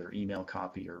copy or email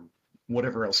copy or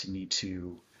whatever else you need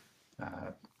to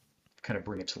uh, kind of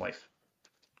bring it to life.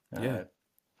 Yeah. Uh,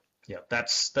 yeah,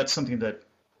 that's something that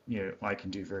I can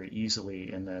do very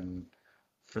easily. And then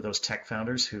for those tech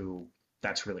founders who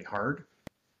that's really hard,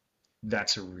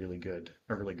 that's a really good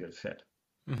fit.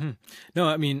 Hmm. No,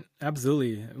 I mean,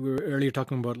 absolutely. We were earlier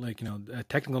talking about like,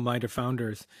 technical-minded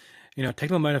founders.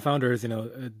 Technical-minded founders,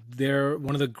 they're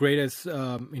one of the greatest,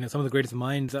 some of the greatest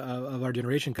minds of our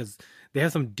generation because they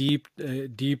have some deep,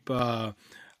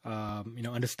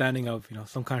 understanding of,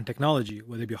 some kind of technology,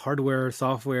 whether it be hardware,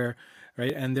 software,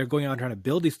 right? And they're going out and trying to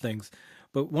build these things.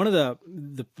 But one of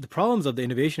the problems of the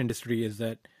innovation industry is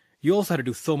that you also had to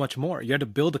do so much more. You had to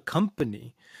build a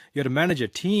company, you had to manage a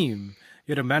team,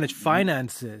 you had to manage Mhm.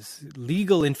 finances,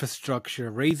 legal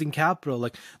infrastructure, raising capital.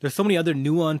 Like there's so many other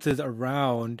nuances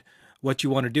around what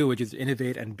you want to do, which is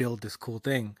innovate and build this cool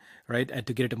thing, right? And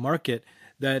to get it to market,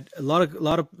 that a lot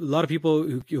of people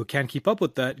who can't keep up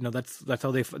with that, that's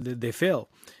how they fail.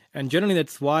 And generally,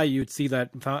 that's why you'd see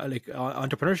that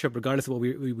entrepreneurship, regardless of what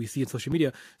we see in social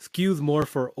media, skews more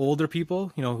for older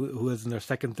people, who is in their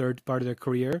second, third part of their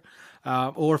career,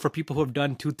 or for people who have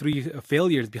done two, three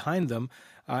failures behind them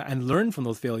and learn from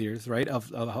those failures, right?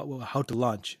 Of how to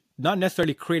launch, not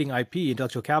necessarily creating IP,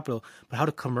 intellectual capital, but how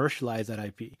to commercialize that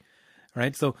IP,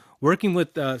 right? So working with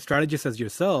strategists as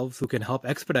yourselves who can help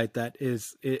expedite that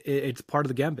it's part of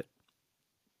the gambit.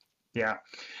 Yeah,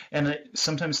 and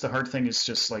sometimes the hard thing is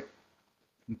just like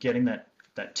getting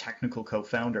that technical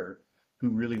co-founder who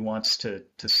really wants to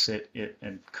sit it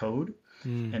and code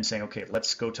Mm. and saying, okay,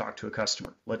 let's go talk to a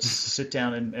customer. Let's sit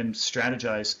down and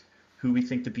strategize who we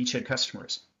think the beachhead customer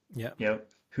is. Yeah.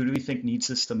 Who do we think needs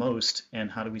this the most,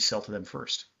 and how do we sell to them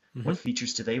first? Hmm. What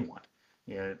features do they want?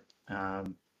 Yeah,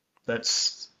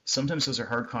 that's sometimes those are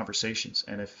hard conversations,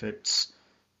 and if it's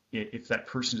if that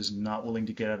person is not willing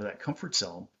to get out of that comfort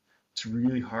zone, it's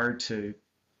really hard to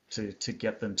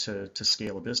get them to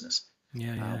scale a business.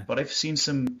 Yeah, yeah. But I've seen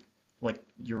some, like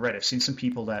you're right, I've seen some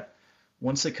people that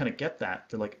once they kind of get that,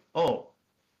 they're like, oh,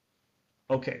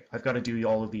 okay, I've got to do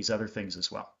all of these other things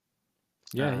as well.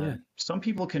 Yeah, yeah. Some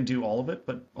people can do all of it,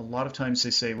 but a lot of times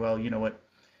they say, well, you know what,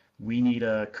 we need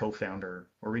a co-founder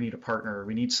or we need a partner or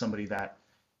we need somebody that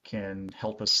can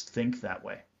help us think that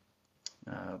way.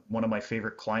 One of my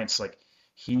favorite clients, like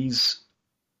he's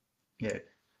yeah,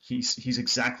 he's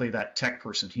exactly that tech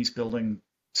person. He's building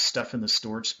stuff in the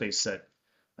storage space that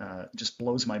just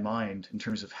blows my mind in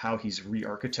terms of how he's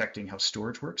re-architecting how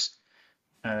storage works.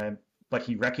 Uh, but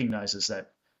he recognizes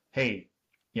that, hey,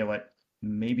 you know what,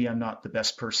 maybe I'm not the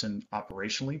best person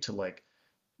operationally to like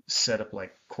set up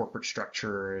like corporate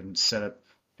structure and set up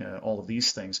all of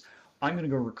these things. I'm going to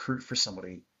go recruit for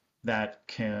somebody that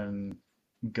can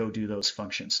go do those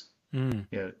functions. Mm.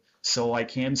 You know, so I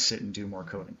can sit and do more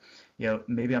coding. You know,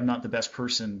 maybe I'm not the best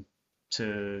person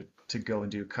to go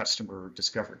and do customer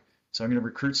discovery. So I'm going to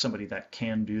recruit somebody that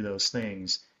can do those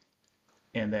things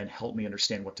and then help me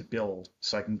understand what to build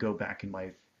so I can go back in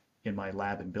my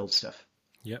lab and build stuff.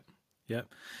 Yep. Yep.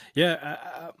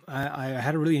 Yeah. I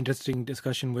had a really interesting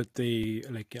discussion with the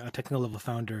like a technical level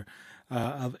founder.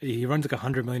 He runs like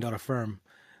 $100 million firm.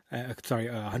 Sorry,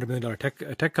 $100 million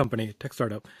tech company, tech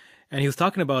startup. And he was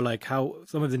talking about like how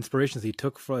some of the inspirations he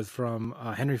took was from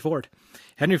Henry Ford.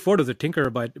 Henry Ford was a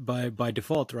tinkerer by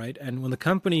default, right? And when the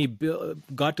company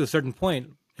got to a certain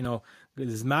point, you know,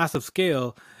 this massive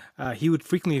scale, he would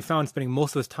frequently be found spending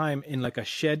most of his time in like a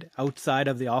shed outside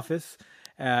of the office,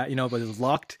 you know, but it was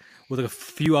locked with like a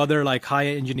few other like high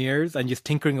engineers and just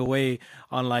tinkering away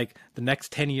on like the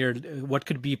next 10 years, what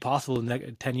could be possible in the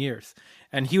next 10 years.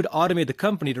 And he would automate the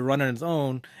company to run on its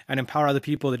own and empower other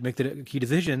people that make the key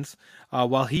decisions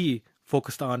while he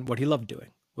focused on what he loved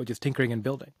doing, which is tinkering and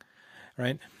building,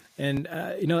 right? And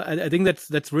you know, I think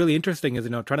that's really interesting. Is, you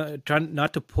know, try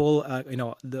not to pull you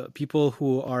know, the people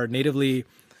who are natively, you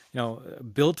know,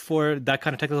 built for that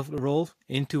kind of technical role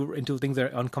into things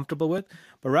they're uncomfortable with,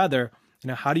 but rather, you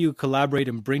know, how do you collaborate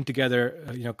and bring together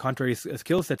you know, contrary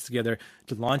skill sets together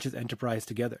to launch this enterprise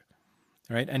together,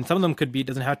 right? And some of them could be,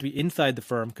 doesn't have to be inside the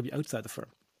firm, could be outside the firm.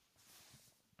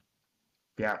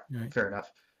 Yeah, Right. fair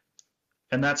enough.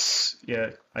 And that's,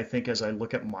 yeah, I think as I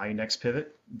look at my next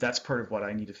pivot, that's part of what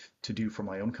I need to do for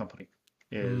my own company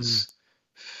Mm. is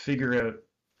figure out,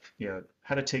 you know,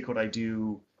 how to take what I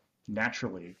do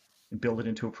naturally and build it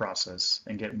into a process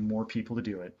and get more people to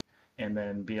do it, and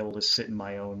then be able to sit in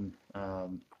my own,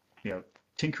 you know,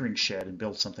 tinkering shed and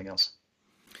build something else.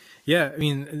 Yeah, I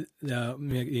mean,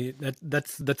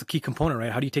 that's a key component,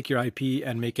 right? How do you take your IP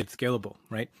and make it scalable,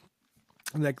 right?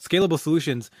 Like scalable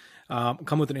solutions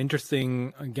come with an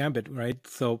interesting gambit, right?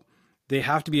 So they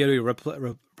have to be able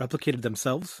to replicate it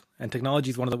themselves, and technology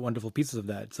is one of the wonderful pieces of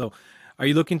that. So, are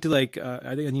you looking to like?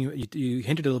 I think you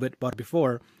hinted a little bit about it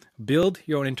before. Build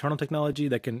your own internal technology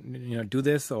that can, you know, do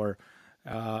this, or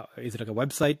is it like a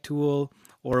website tool,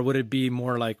 or would it be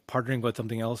more like partnering with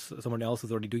something else, someone else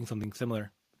who's already doing something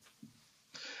similar?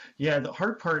 Yeah, the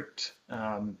hard part,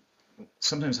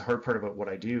 sometimes the hard part about what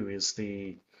I do is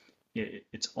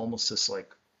it's almost this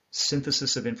like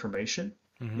synthesis of information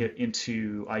Hmm.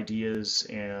 into ideas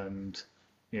and,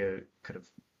 you know, kind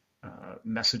of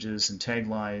messages and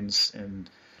taglines, and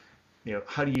you know,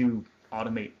 how do you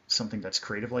automate something that's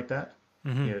creative like that?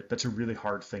 Hmm. You know, that's a really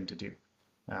hard thing to do.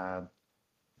 Uh,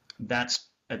 that's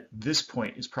at this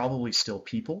point is probably still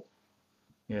people.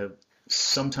 You know,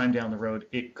 sometime down the road,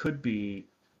 it could be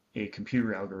a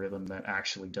computer algorithm that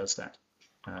actually does that.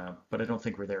 But I don't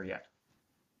think we're there yet.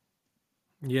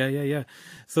 Yeah, yeah, yeah.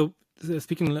 So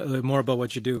speaking a little bit more about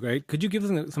what you do, right? Could you give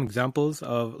us some examples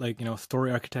of like, you know,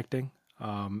 story architecting,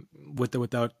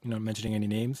 without, you know, mentioning any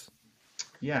names?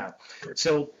 Yeah.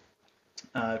 So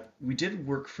we did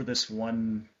work for this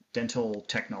one dental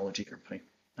technology company.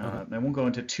 Okay. I won't go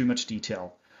into too much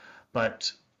detail,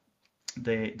 but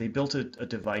they built a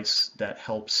device that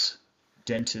helps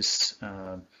dentists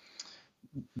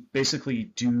basically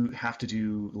do have to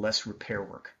do less repair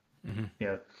work. Hmm.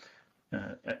 Yeah,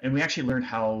 and we actually learned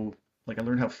how, like, I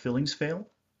learned how fillings fail.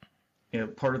 You know,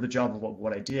 part of the job of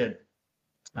what I did,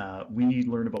 we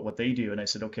learned about what they do, and I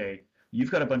said, okay,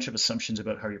 you've got a bunch of assumptions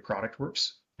about how your product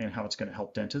works and how it's going to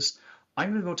help dentists. I'm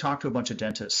going to go talk to a bunch of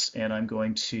dentists, and I'm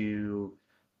going to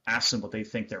ask them what they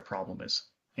think their problem is,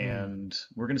 Hmm. and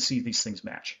we're going to see if these things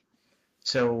match.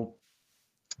 So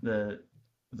the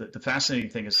the fascinating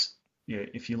thing is, you know,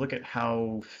 if you look at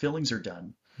how fillings are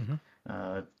done,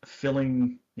 Hmm.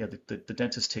 filling, you know, the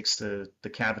dentist takes the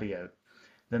cavity out,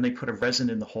 then they put a resin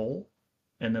in the hole,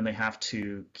 and then they have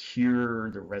to cure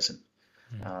the resin.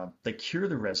 They cure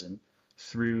the resin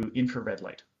through infrared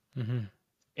light. Mm-hmm.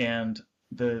 And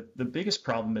the biggest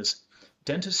problem is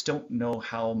dentists don't know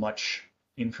how much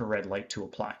infrared light to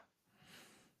apply.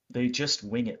 They just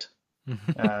wing it.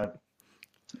 Uh,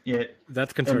 it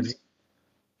That's and concerning.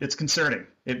 it's concerning.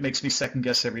 It makes me second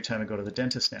guess every time I go to the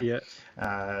dentist now. Yeah.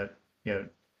 Uh, you know,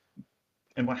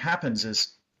 and what happens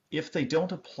is if they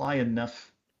don't apply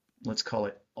enough, let's call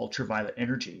it ultraviolet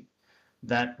energy,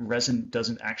 that resin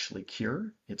doesn't actually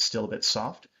cure. It's still a bit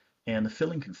soft, and the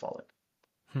filling can fall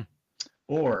in. Hmm.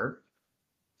 Or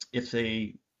if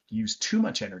they use too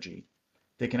much energy,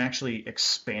 they can actually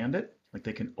expand it, like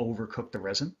they can overcook the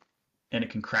resin, and it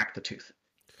can crack the tooth.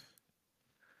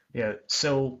 Yeah,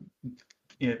 so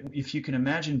if you can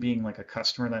imagine being like a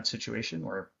customer in that situation,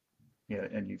 or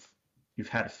and you've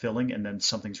had a filling and then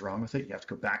something's wrong with it, you have to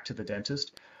go back to the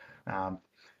dentist. Um,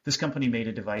 this company made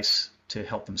a device to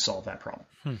help them solve that problem.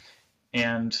 Hmm.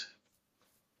 And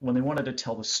when they wanted to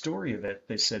tell the story of it,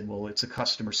 they said, well, it's a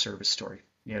customer service story.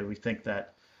 We think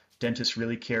that dentists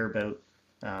really care about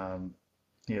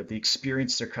the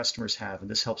experience their customers have,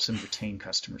 and this helps them retain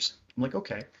customers. I'm like,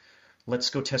 okay, let's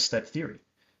go test that theory.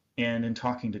 And in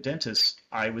talking to dentists,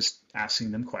 I was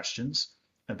asking them questions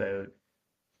about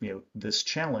this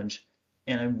challenge,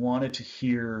 and I wanted to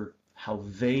hear how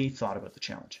they thought about the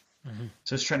challenge. Mm-hmm.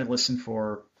 So I was trying to listen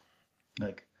for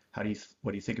like,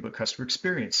 what do you think about customer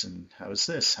experience, and how is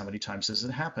this? How many times does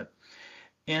it happen?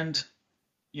 And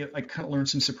I kind of learned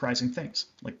some surprising things.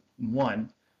 Like,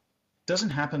 one, doesn't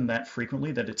happen that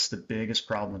frequently that it's the biggest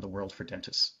problem in the world for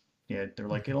dentists. They're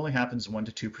like, it only happens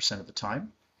 1% to 2% of the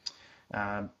time.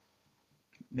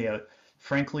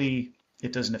 Frankly,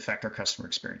 it doesn't affect our customer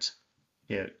experience.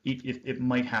 It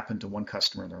might happen to one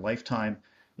customer in their lifetime.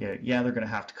 They're going to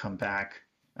have to come back.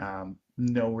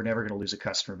 No, we're never going to lose a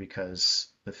customer because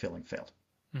the filling failed.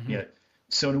 Mm-hmm.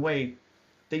 So in a way,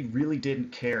 they really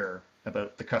didn't care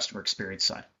about the customer experience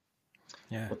side.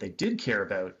 Yeah. What they did care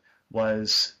about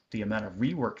was the amount of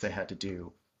rework they had to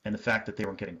do and the fact that they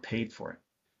weren't getting paid for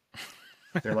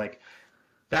it. They're like,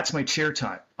 that's my chair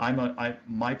time.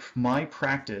 My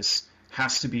practice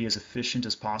has to be as efficient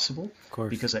as possible, Of course.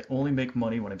 because I only make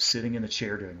money when I'm sitting in the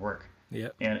chair doing work. Yeah.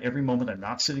 And every moment I'm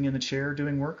not sitting in the chair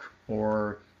doing work,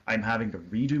 or I'm having to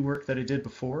redo work that I did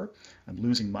before, I'm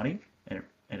losing money,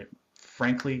 and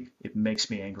frankly, it makes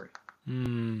me angry.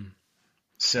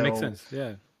 So Makes sense.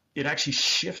 Yeah. it actually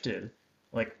shifted,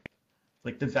 like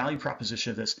the value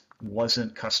proposition of this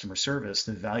wasn't customer service.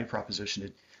 The value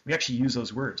proposition, we actually use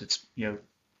those words. It's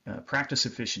practice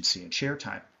efficiency and chair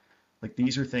time. Like,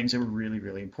 these are things that were really,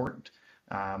 really important.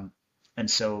 And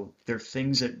so they're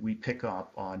things that we pick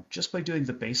up on just by doing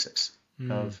the basics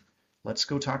of, let's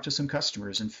go talk to some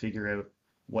customers and figure out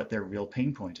what their real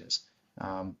pain point is.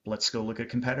 Let's go look at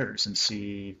competitors and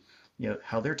see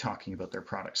how they're talking about their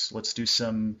products. Let's do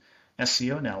some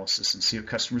SEO analysis and see what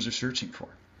customers are searching for.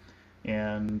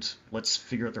 And let's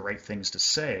figure out the right things to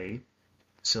say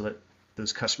so that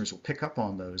those customers will pick up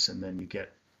on those, and then you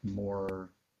get more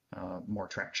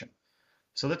traction.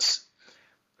 So that's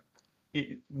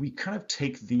it. We kind of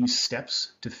take these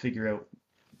steps to figure out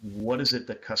what is it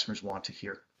that customers want to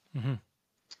hear.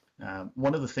 Mm-hmm.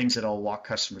 One of the things that I'll walk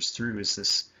customers through is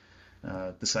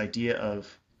this idea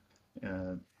of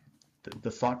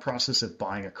the thought process of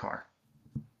buying a car.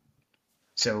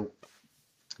 So,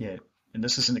 and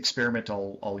this is an experiment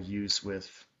I'll use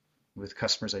with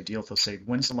customers I deal with. They'll say,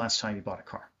 "When's the last time you bought a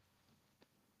car?"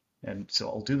 And so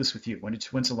I'll do this with you.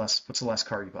 What's the last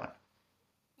car you bought?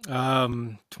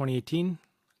 2018.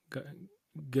 Got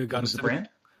What was the brand?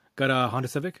 Got a Honda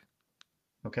Civic.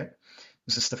 Okay.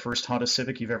 Is this the first Honda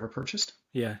Civic you've ever purchased?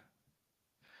 Yeah.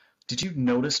 Did you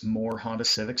notice more Honda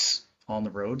Civics on the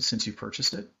road since you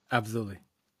purchased it? Absolutely.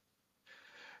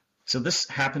 So this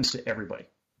happens to everybody.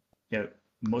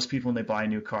 Most people, when they buy a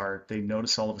new car, they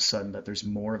notice all of a sudden that there's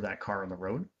more of that car on the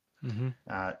road. Mm-hmm.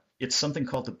 It's something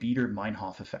called the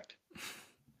Bieder-Meinhof effect.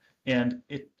 And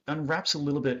it unwraps a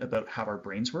little bit about how our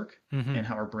brains work Mm-hmm. and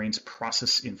how our brains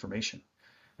process information.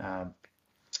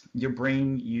 Your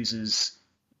brain is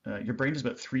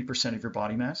about 3% of your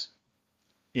body mass.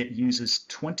 It uses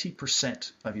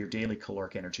 20% of your daily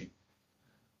caloric energy,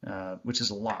 which is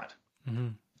a lot. Mm-hmm.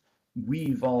 We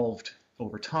evolved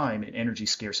over time in energy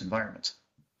scarce environments.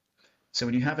 So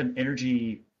when you have an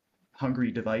energy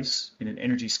hungry device in an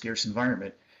energy scarce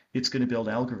environment, it's going to build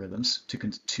algorithms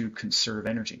to conserve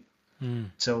energy.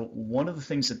 So one of the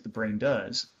things that the brain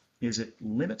does is it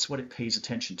limits what it pays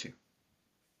attention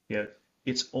to.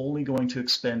 It's only going to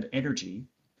expend energy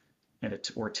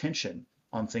or attention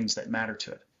on things that matter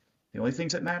to it. The only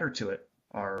things that matter to it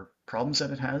are problems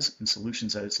that it has and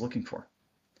solutions that it's looking for.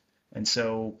 And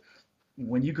so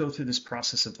when you go through this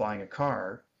process of buying a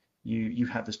car, you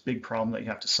have this big problem that you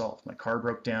have to solve. My car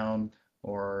broke down,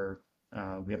 or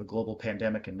we have a global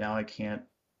pandemic, and now I can't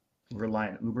rely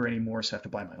on Uber anymore, so I have to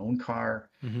buy my own car.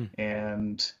 Hmm.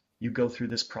 And you go through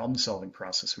this problem solving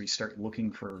process where you start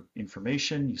looking for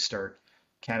information, you start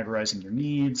categorizing your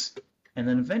needs, and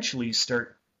then eventually you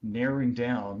start narrowing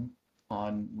down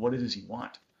on what it is you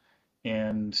want.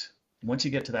 And once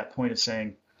you get to that point of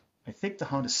saying, I think the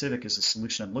Honda Civic is the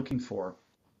solution I'm looking for,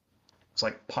 it's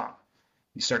like pop.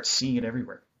 You start seeing it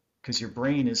everywhere because your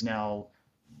brain is now,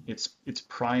 it's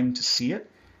primed to see it,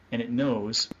 and it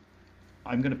knows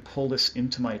I'm going to pull this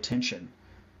into my attention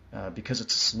because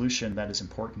it's a solution that is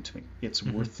important to me. It's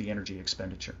Hmm. worth the energy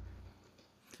expenditure.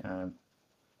 Uh,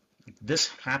 this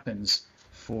happens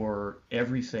for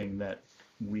everything that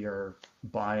we are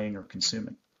buying or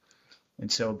consuming.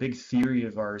 And so a big theory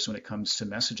of ours when it comes to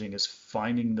messaging is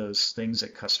finding those things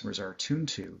that customers are attuned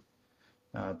to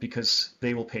because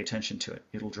they will pay attention to it.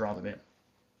 It'll draw them in.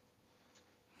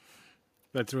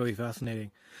 That's really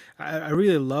fascinating. I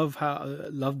really love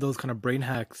those kind of brain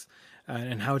hacks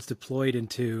and how it's deployed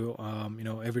into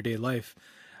everyday life.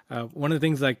 One of the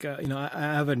things like I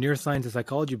have a neuroscience and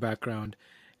psychology background,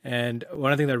 and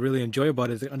one of the things I really enjoy about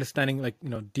it is understanding like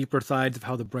deeper sides of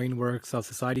how the brain works, how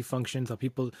society functions, how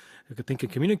people think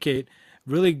and communicate.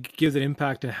 Really gives an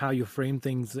impact on how you frame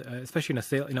things, especially in a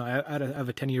sale. I have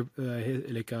a 10-year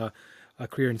a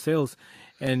career in sales,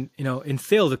 and in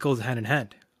sales it goes hand in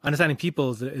hand. Understanding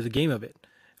people is a game of it,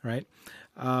 right?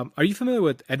 Are you familiar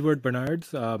with Edward Bernards,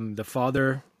 the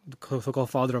father, the so-called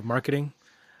father of marketing?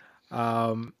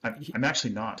 I'm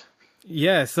actually not.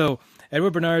 Yeah, so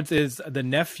Edward Bernards is the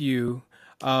nephew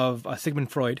of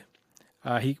Sigmund Freud.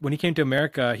 When he came to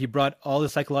America, he brought all the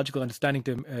psychological understanding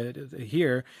to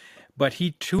here, but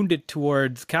he tuned it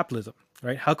towards capitalism,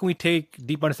 right? How can we take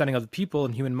deep understanding of the people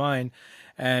and human mind,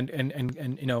 and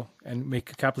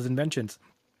make capitalist inventions?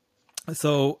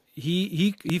 So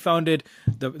he founded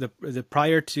the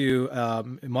prior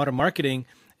to modern marketing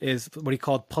is what he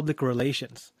called public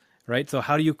relations, right? So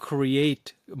how do you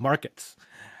create markets?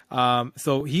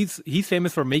 So he's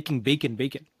famous for making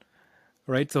bacon,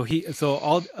 right? So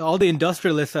all the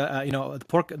industrialists, the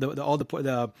pork,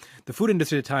 the food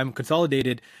industry at the time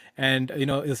consolidated, and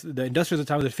the industrialists at the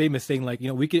time was famous saying like,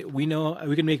 we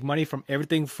can make money from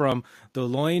everything from the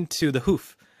loin to the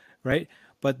hoof, right?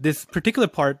 But this particular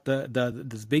part,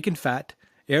 this bacon fat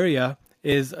area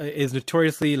is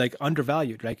notoriously like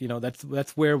undervalued. Like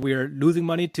that's where we're losing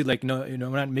money to, like we're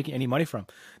not making any money from.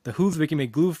 The hooves we can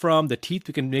make glue from, the teeth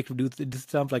we can make do this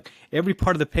stuff. Like every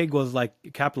part of the pig was like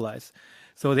capitalized.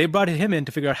 So they brought him in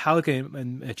to figure out how it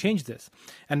can change this.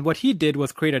 And what he did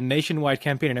was create a nationwide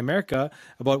campaign in America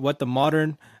about what the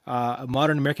modern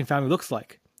American family looks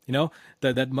like.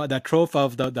 That trope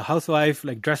of the housewife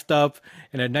like dressed up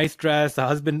in a nice dress, the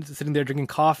husband sitting there drinking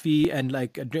coffee and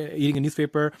like eating a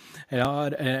newspaper,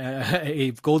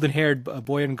 a golden haired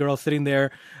boy and girl sitting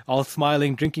there all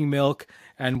smiling, drinking milk,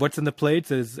 and what's in the plates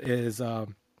is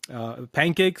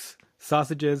pancakes,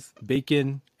 sausages,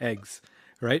 bacon, eggs,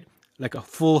 right? Like a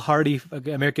full hearty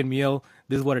American meal.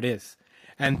 This is what it is.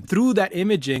 And through that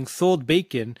imaging, sold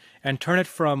bacon and turn it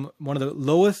from one of the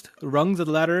lowest rungs of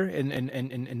the ladder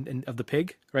of the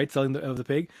pig, right, selling of the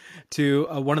pig, to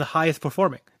one of the highest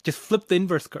performing. Just flip the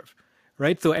inverse curve,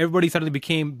 right? So everybody suddenly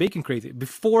became bacon crazy.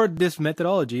 Before this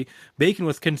methodology, bacon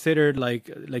was considered like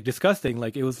disgusting,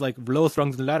 like it was like lowest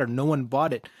rungs of the ladder. No one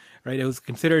bought it, right? It was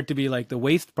considered to be like the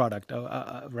waste product,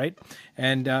 right?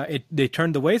 And they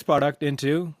turned the waste product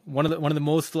into one of the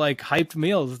most like hyped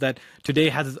meals that today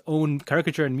has its own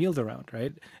caricature and meals around,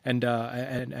 right? And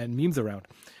memes around.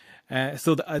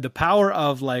 So the power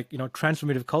of like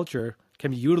transformative culture can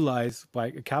be utilized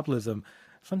by capitalism,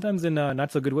 sometimes in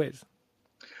not so good ways.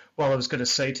 Well, I was going to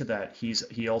say to that, he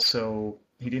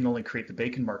didn't only create the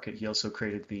bacon market, he also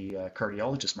created the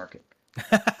cardiologist market.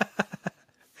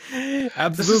 This is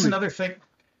Absolutely. another thing,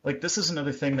 this is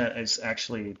another thing that is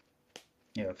actually,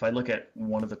 if I look at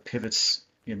one of the pivots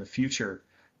in the future,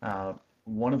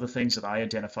 one of the things that I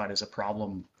identified as a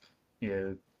problem,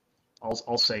 uh,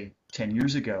 I'll say 10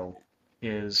 years ago,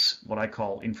 is what I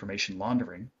call information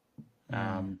laundering,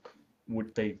 Mm.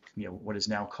 what is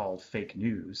now called fake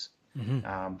news. Hmm.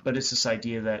 But it's this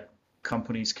idea that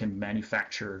companies can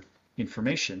manufacture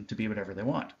information to be whatever they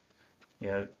want.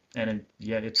 Yeah, and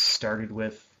yet it started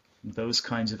with those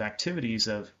kinds of activities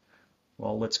of,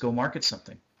 well, let's go market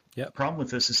something. The Yep. problem with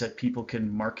this is that people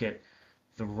can market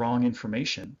the wrong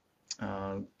information.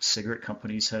 Cigarette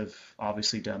companies have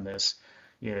obviously done this.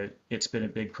 it's been a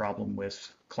big problem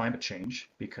with climate change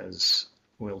because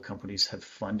oil companies have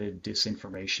funded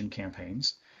disinformation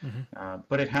campaigns.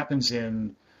 But it happens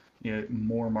in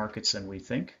more markets than we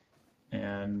think,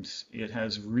 and it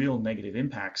has real negative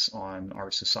impacts on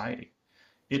our society.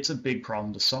 It's a big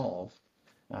problem to solve,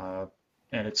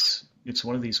 and it's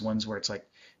one of these ones where it's like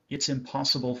it's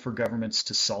impossible for governments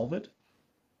to solve it,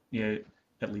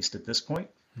 at least at this point.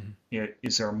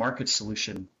 Is there a market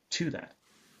solution to that?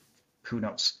 Who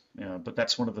knows? But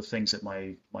that's one of the things that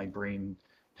my brain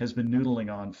has been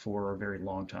noodling on for a very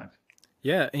long time.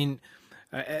 Yeah, I mean,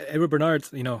 Edward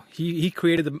Bernard's, he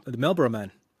created the Marlboro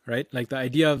Man, right? Like the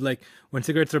idea of like when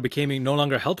cigarettes are becoming no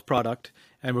longer a health product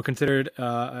and were considered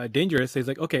dangerous, he's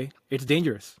like, okay, it's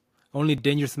dangerous. Only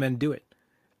dangerous men do it,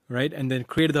 right? And then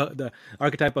created the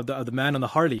archetype of the man on the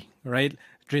Harley, right?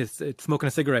 It's smoking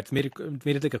a cigarette, made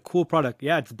it like a cool product.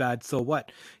 Yeah, it's bad. So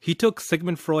what? He took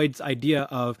Sigmund Freud's idea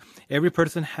of every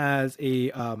person has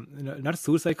a not a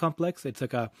suicide complex. It's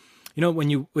like a when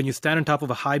you stand on top of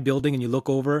a high building and you look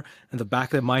over and the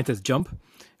back of the mind says jump,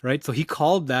 right? So he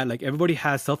called that like everybody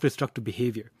has self-destructive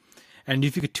behavior. And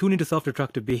if you could tune into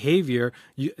self-destructive behavior,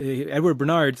 Edward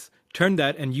Bernard's turned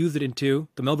that and used it into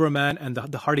the Marlboro Man and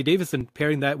the Harley Davidson,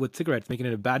 pairing that with cigarettes, making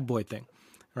it a bad boy thing,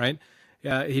 right?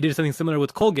 He did something similar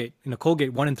with Colgate.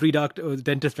 Colgate, 1 in 3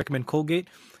 dentists recommend Colgate.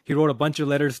 He wrote a bunch of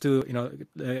letters to,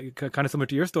 kind of similar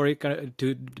to your story,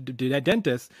 to that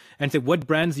dentist and said, what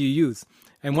brands do you use?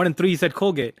 And 1 in 3 said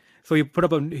Colgate. So he put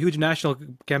up a huge national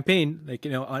campaign,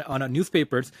 on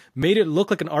newspapers, made it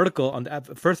look like an article on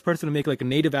the first person to make like a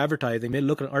native advertising, made it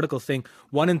look like an article saying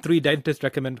 1 in 3 dentists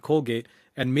recommend Colgate,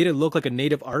 and made it look like a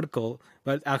native article,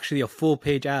 but actually a full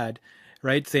page ad,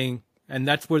 right? Saying, and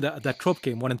that's where that trope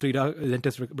came. 1 in 3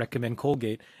 dentists recommend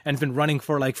Colgate, and it's been running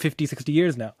for like 50, 60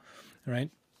 years now, right?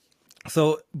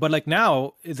 So, but like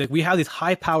now, it's like we have these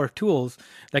high power tools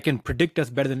that can predict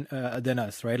us better than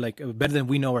us, right? Like better than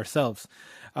we know ourselves.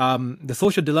 The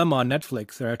Social Dilemma on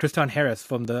Netflix, Tristan Harris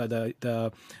from the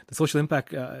Social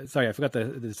Impact. Sorry, I forgot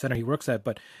the center he works at,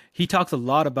 but he talks a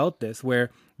lot about this,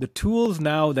 where the tools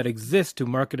now that exist to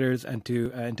marketers and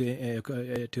to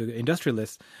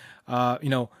industrialists,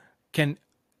 can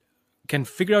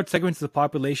figure out segments of the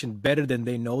population better than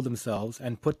they know themselves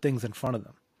and put things in front of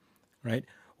them, right?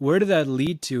 Where did that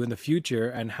lead to in the future,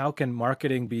 and how can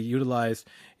marketing be utilized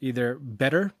either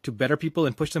better to better people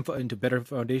and push them into better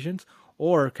foundations,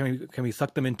 or can we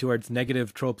suck them in towards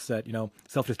negative tropes that,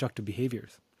 self-destructive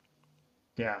behaviors?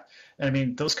 Yeah, I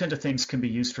mean, those kind of things can be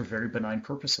used for very benign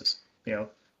purposes.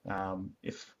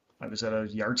 If I was at a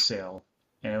yard sale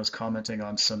and I was commenting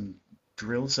on some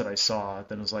drills that I saw,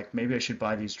 then I was like, maybe I should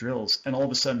buy these drills, and all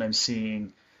of a sudden I'm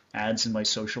seeing ads in my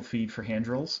social feed for hand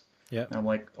drills. Yeah. And I'm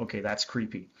like, okay, that's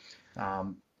creepy.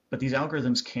 But these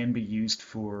algorithms can be used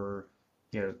for,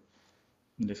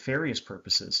 nefarious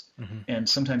purposes, and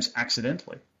sometimes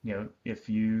accidentally. If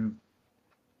you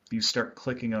start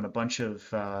clicking on a bunch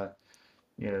of,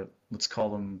 let's call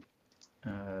them,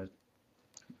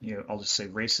 I'll just say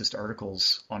racist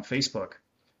articles on Facebook.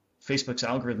 Facebook's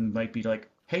algorithm might be like,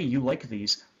 hey, you like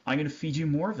these, I'm going to feed you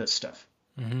more of this stuff,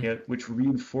 which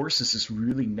reinforces this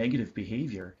really negative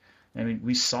behavior. I mean,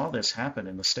 we saw this happen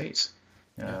in the States,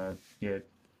 and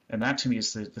that to me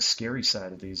is the scary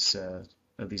side of these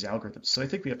algorithms. So I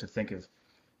think we have to think of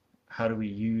how do we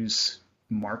use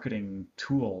marketing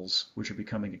tools, which are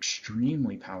becoming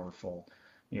extremely powerful,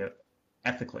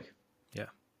 ethically. Yeah,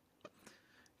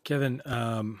 Kevin,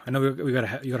 I know you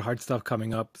got hard stuff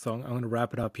coming up, so I'm going to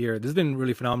wrap it up here. This has been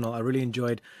really phenomenal. I really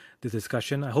enjoyed this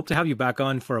discussion. I hope to have you back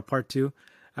on for a part 2.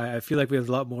 I feel like we have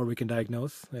a lot more we can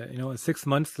diagnose. In 6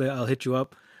 months, I'll hit you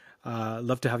up.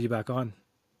 Love to have you back on.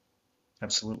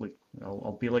 Absolutely.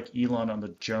 I'll be like Elon on the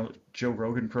Joe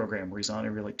Rogan program, where he's on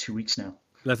every like 2 weeks now.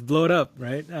 Let's blow it up,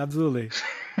 right? Absolutely.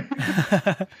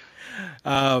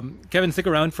 Kevin, stick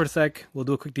around for a sec. We'll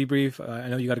do a quick debrief. I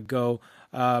know you got to go.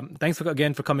 Thanks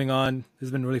again for coming on. This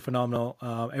has been really phenomenal.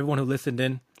 Everyone who listened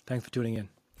in, thanks for tuning in.